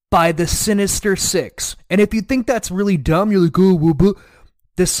by the Sinister Six. And if you think that's really dumb, you're like, oh, well,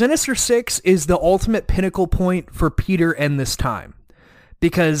 the Sinister Six is the ultimate pinnacle point for Peter in this time.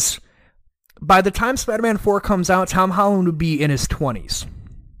 Because by the time Spider-Man 4 comes out, Tom Holland would be in his 20s.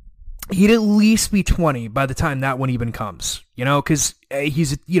 He'd at least be 20 by the time that one even comes. You know, because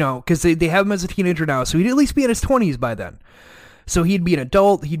because they have him as a teenager now, so he'd at least be in his 20s by then. So he'd be an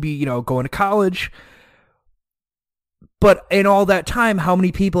adult, he'd be, going to college. But in all that time, how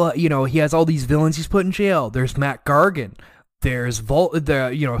many people, he has all these villains he's put in jail. There's Matt Gargan. There's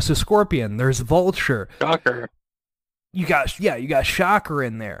Scorpion. There's Vulture. Shocker. You got Shocker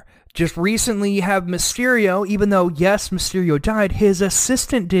in there. Just recently you have Mysterio, even though, yes, Mysterio died, his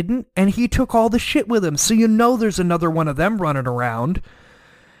assistant didn't, and he took all the shit with him. So there's another one of them running around.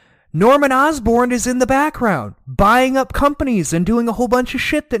 Norman Osborn is in the background, buying up companies and doing a whole bunch of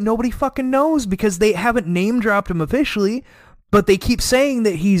shit that nobody fucking knows because they haven't name-dropped him officially, but they keep saying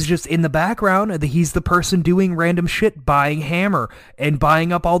that he's just in the background and that he's the person doing random shit, buying Hammer and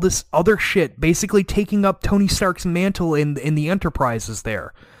buying up all this other shit, basically taking up Tony Stark's mantle in the enterprises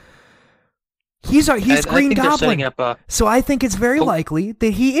there. He's Green Goblin, so I think it's very likely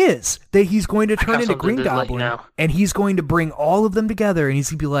that he's going to turn into Green Goblin, and he's going to bring all of them together, and he's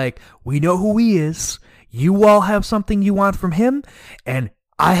going to be like, we know who he is, you all have something you want from him, and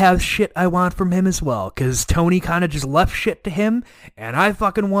I have shit I want from him as well, because Tony kind of just left shit to him, and I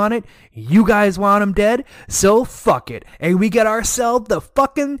fucking want it, you guys want him dead, so fuck it, and we get ourselves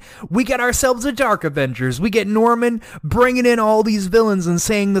the Dark Avengers, we get Norman bringing in all these villains and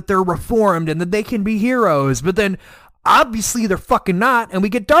saying that they're reformed and that they can be heroes, but then obviously they're fucking not, and we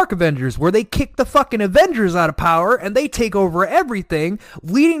get Dark Avengers, where they kick the fucking Avengers out of power, and they take over everything,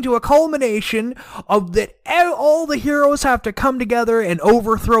 leading to a culmination of that all the heroes have to come together and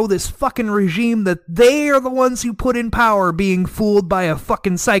overthrow this fucking regime that they are the ones who put in power, being fooled by a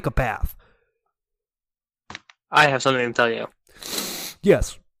fucking psychopath. I have something to tell you.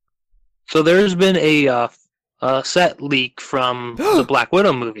 Yes. So there's been a set leak from the Black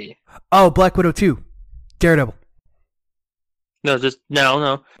Widow movie. Oh, Black Widow 2. Daredevil.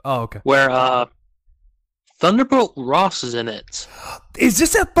 No. Oh, okay. Where Thunderbolt Ross is in it. Is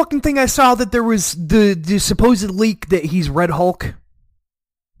this that fucking thing I saw that there was the supposed leak that he's Red Hulk?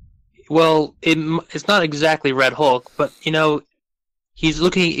 Well, it's not exactly Red Hulk, but he's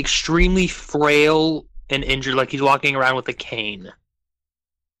looking extremely frail and injured, like he's walking around with a cane.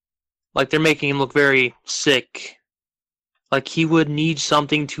 Like they're making him look very sick. Like he would need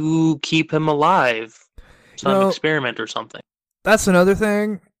something to keep him alive. Some experiment or something. That's another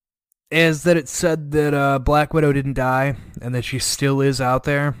thing, is that it said that Black Widow didn't die, and that she still is out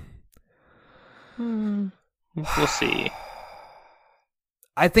there. We'll see.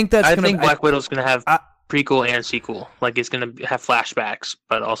 I think Black Widow's gonna have prequel and sequel. Like it's gonna have flashbacks,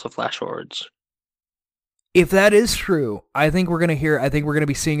 but also flash forwards. If that is true, I think we're gonna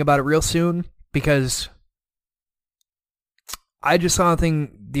be seeing about it real soon, because I just saw a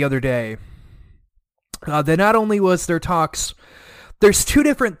thing the other day that not only was there talks, there's two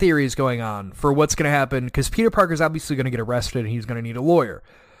different theories going on for what's going to happen, because Peter Parker's obviously going to get arrested and he's going to need a lawyer.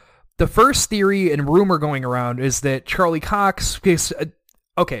 The first theory and rumor going around is that Charlie Cox,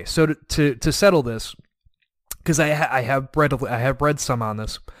 okay, so to settle this, because I have read some on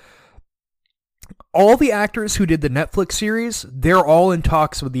this. All the actors who did the Netflix series, they're all in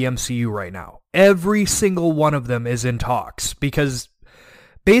talks with the MCU right now. Every single one of them is in talks, because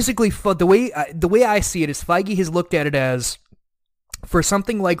basically the way I see it is Feige has looked at it as, for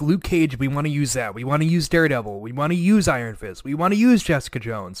something like Luke Cage, we want to use that. We want to use Daredevil. We want to use Iron Fist. We want to use Jessica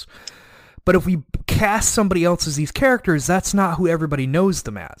Jones. But if we cast somebody else as these characters, that's not who everybody knows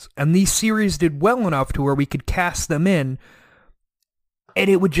them as. And these series did well enough to where we could cast them in, and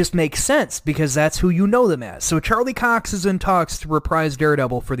it would just make sense, because that's who you know them as. So Charlie Cox is in talks to reprise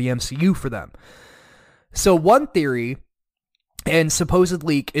Daredevil for the MCU for them. So one theory, and supposed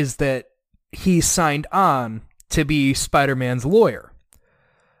leak, is that he signed on to be Spider-Man's lawyer.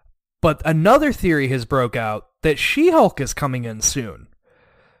 But another theory has broke out that She-Hulk is coming in soon.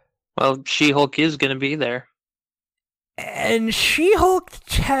 Well, She-Hulk is going to be there. And She-Hulk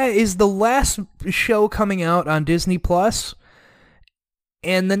is the last show coming out on Disney+.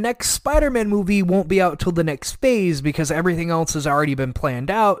 And the next Spider-Man movie won't be out till the next phase, because everything else has already been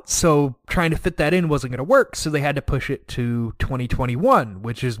planned out, so trying to fit that in wasn't going to work, so they had to push it to 2021,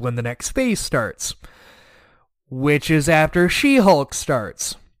 which is when the next phase starts. Which is after She-Hulk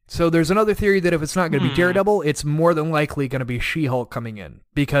starts. So there's another theory that if it's not going to be Daredevil, it's more than likely going to be She-Hulk coming in,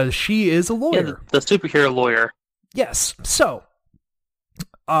 because she is a lawyer. Yeah, the superhero lawyer. Yes. So,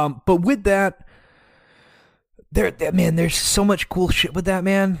 but with that, there's so much cool shit with that,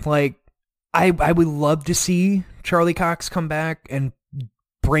 man. Like, I would love to see Charlie Cox come back and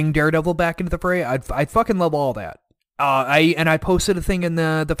bring Daredevil back into the fray. I'd fucking love all that. I posted a thing in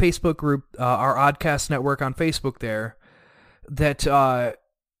the Facebook group, our Oddcast network on Facebook there, that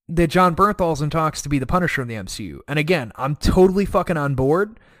John Bernthal's in talks to be the Punisher in the MCU. And again, I'm totally fucking on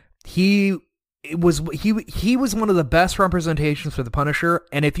board. He was one of the best representations for the Punisher,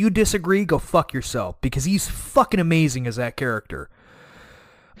 and if you disagree, go fuck yourself, because he's fucking amazing as that character.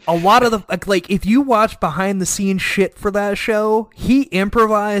 A lot of the, like, if you watch behind the scenes shit for that show, he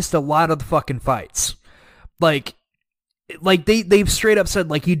improvised a lot of the fucking fights. Like they've straight up said,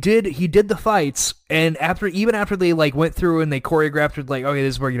 like, he did the fights, and even after they like went through and they choreographed it, like, okay,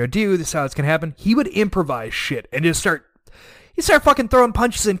 this is what you're gonna do, this is how it's gonna happen, he would improvise shit and just start fucking throwing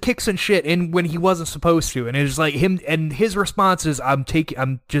punches and kicks and shit in when he wasn't supposed to, and it was like him, and his response is, I'm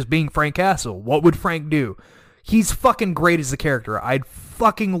just being Frank Castle. What would Frank do? He's fucking great as the character. I'd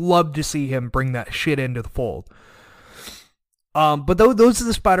fucking love to see him bring that shit into the fold. But those are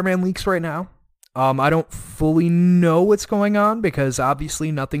the Spider-Man leaks right now. I don't fully know what's going on, because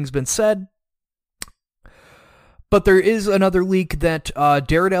obviously nothing's been said. But there is another leak that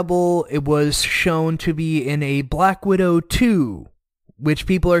Daredevil, it was shown to be in a Black Widow 2, which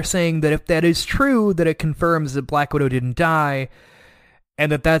people are saying that if that is true, that it confirms that Black Widow didn't die,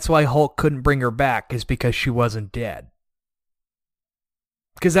 and that's why Hulk couldn't bring her back, is because she wasn't dead.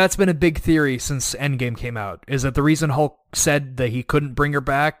 Because that's been a big theory since Endgame came out, is that the reason Hulk said that he couldn't bring her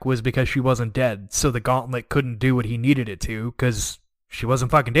back was because she wasn't dead, so the gauntlet couldn't do what he needed it to, because she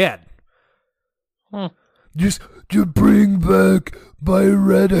wasn't fucking dead. Just to bring back my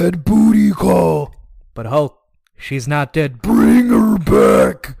redhead booty call. But Hulk, she's not dead. Bring her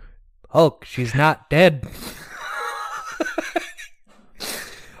back. Hulk, she's not dead.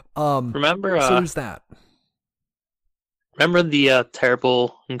 Remember? So there's that. Remember the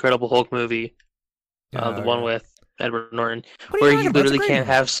terrible Incredible Hulk movie, the one with Edward Norton, where he literally can't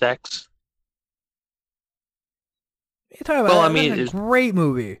have sex? You're talking about, well, I mean, it's a great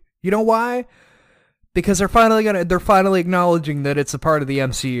movie. You know why? Because they're finally acknowledging that it's a part of the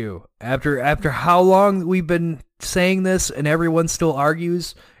MCU. After how long we've been saying this and everyone still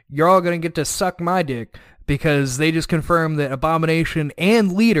argues, you're all gonna get to suck my dick, because they just confirmed that Abomination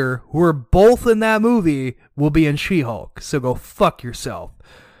and Leader, who are both in that movie, will be in She-Hulk. So go fuck yourself.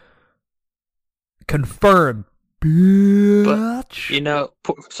 Confirmed, bitch. But, you know,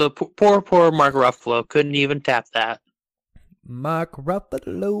 poor Mark Ruffalo couldn't even tap that. Mark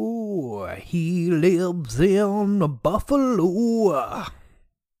Ruffalo, he lives in Buffalo.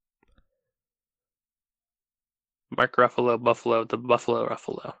 Mark Ruffalo, the Buffalo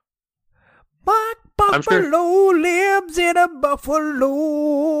Ruffalo. Mark Buffalo lives in a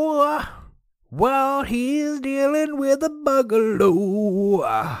buffalo while he's dealing with a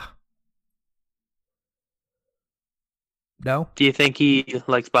bugalow. No? Do you think he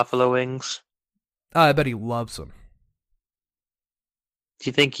likes buffalo wings? I bet he loves them. Do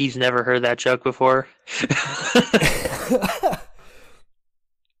you think he's never heard that joke before?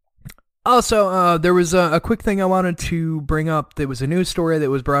 Also, there was a quick thing I wanted to bring up. There was a news story that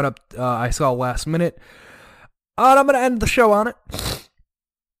was brought up I saw last minute. And I'm going to end the show on it.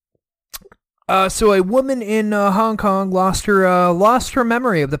 So a woman in Hong Kong lost her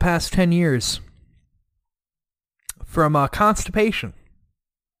memory of the past 10 years from constipation.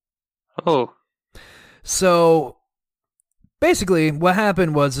 Oh. So basically what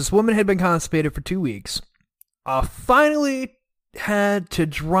happened was this woman had been constipated for 2 weeks. Finally had to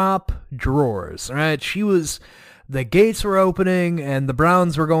drop drawers. Right? The gates were opening and the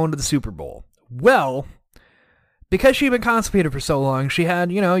Browns were going to the Super Bowl. Well, because she'd been constipated for so long, she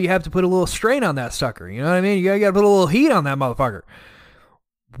had, you have to put a little strain on that sucker. You know what I mean? You gotta put a little heat on that motherfucker.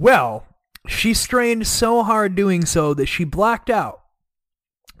 Well, she strained so hard doing so that she blacked out.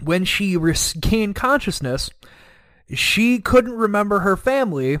 When she regained consciousness, she couldn't remember her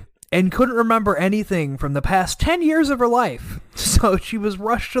family and couldn't remember anything from the past 10 years of her life. So she was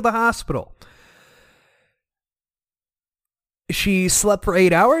rushed to the hospital. She slept for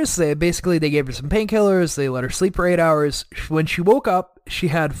 8 hours. They gave her some painkillers. They let her sleep for 8 hours. When she woke up, she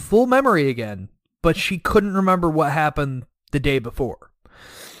had full memory again, but she couldn't remember what happened the day before.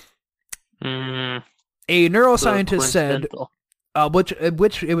 A neuroscientist said, which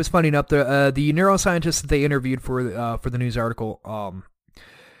it was funny enough. The neuroscientist that they interviewed for the news article,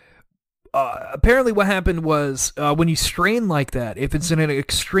 apparently what happened was when you strain like that, if it's in an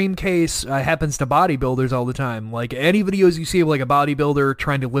extreme case, happens to bodybuilders all the time. Like any videos you see of like a bodybuilder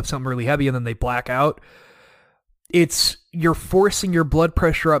trying to lift something really heavy and then they black out, you're forcing your blood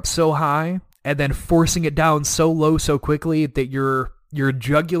pressure up so high and then forcing it down so low so quickly that your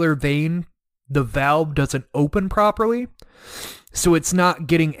jugular vein, the valve doesn't open properly, so it's not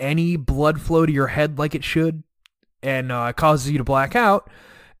getting any blood flow to your head like it should, and it causes you to black out.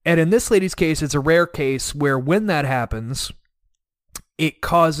 And in this lady's case, it's a rare case where when that happens, it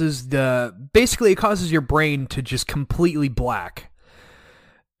causes your brain to just completely black.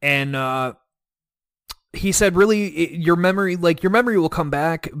 And he said, really, your memory will come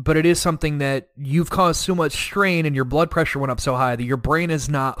back, but it is something that you've caused so much strain and your blood pressure went up so high that your brain is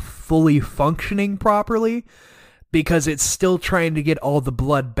not fully functioning properly because it's still trying to get all the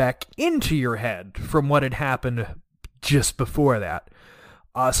blood back into your head from what had happened just before that.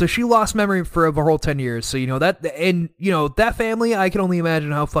 So she lost memory for the whole 10 years. So, that family, I can only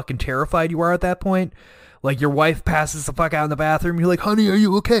imagine how fucking terrified you are at that point. Like, your wife passes the fuck out in the bathroom. You're like, honey, are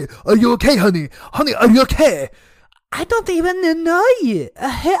you okay? Are you okay, honey? Honey, are you okay? I don't even know you.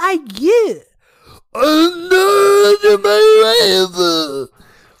 I get.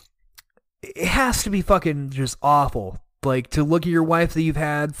 It has to be fucking just awful. Like, to look at your wife that you've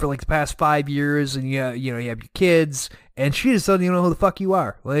had for, like, the past 5 years, and, you have your kids, and she just doesn't even know who the fuck you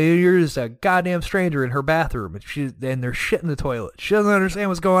are. Like, you're just a goddamn stranger in her bathroom, and there's shit in the toilet. She doesn't understand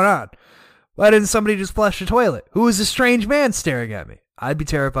what's going on. Why didn't somebody just flush the toilet? Who is this strange man staring at me? I'd be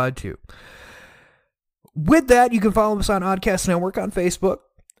terrified, too. With that, you can follow us on Oddcast Network on Facebook.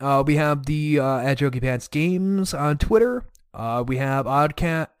 We have the at Jokey Pants Games on Twitter. We have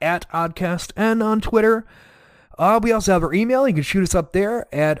at Oddcast N on Twitter. We also have our email. You can shoot us up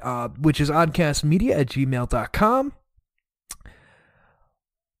there at which is oddcastmedia@gmail.com.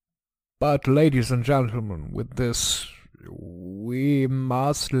 But ladies and gentlemen, with this, we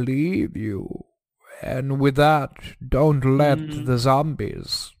must leave you. And with that, don't let the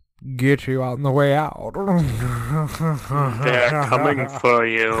zombies get you on the way out. They're coming for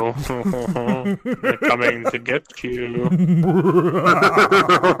you. They're coming to get you.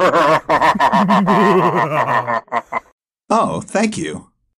 Oh, thank you.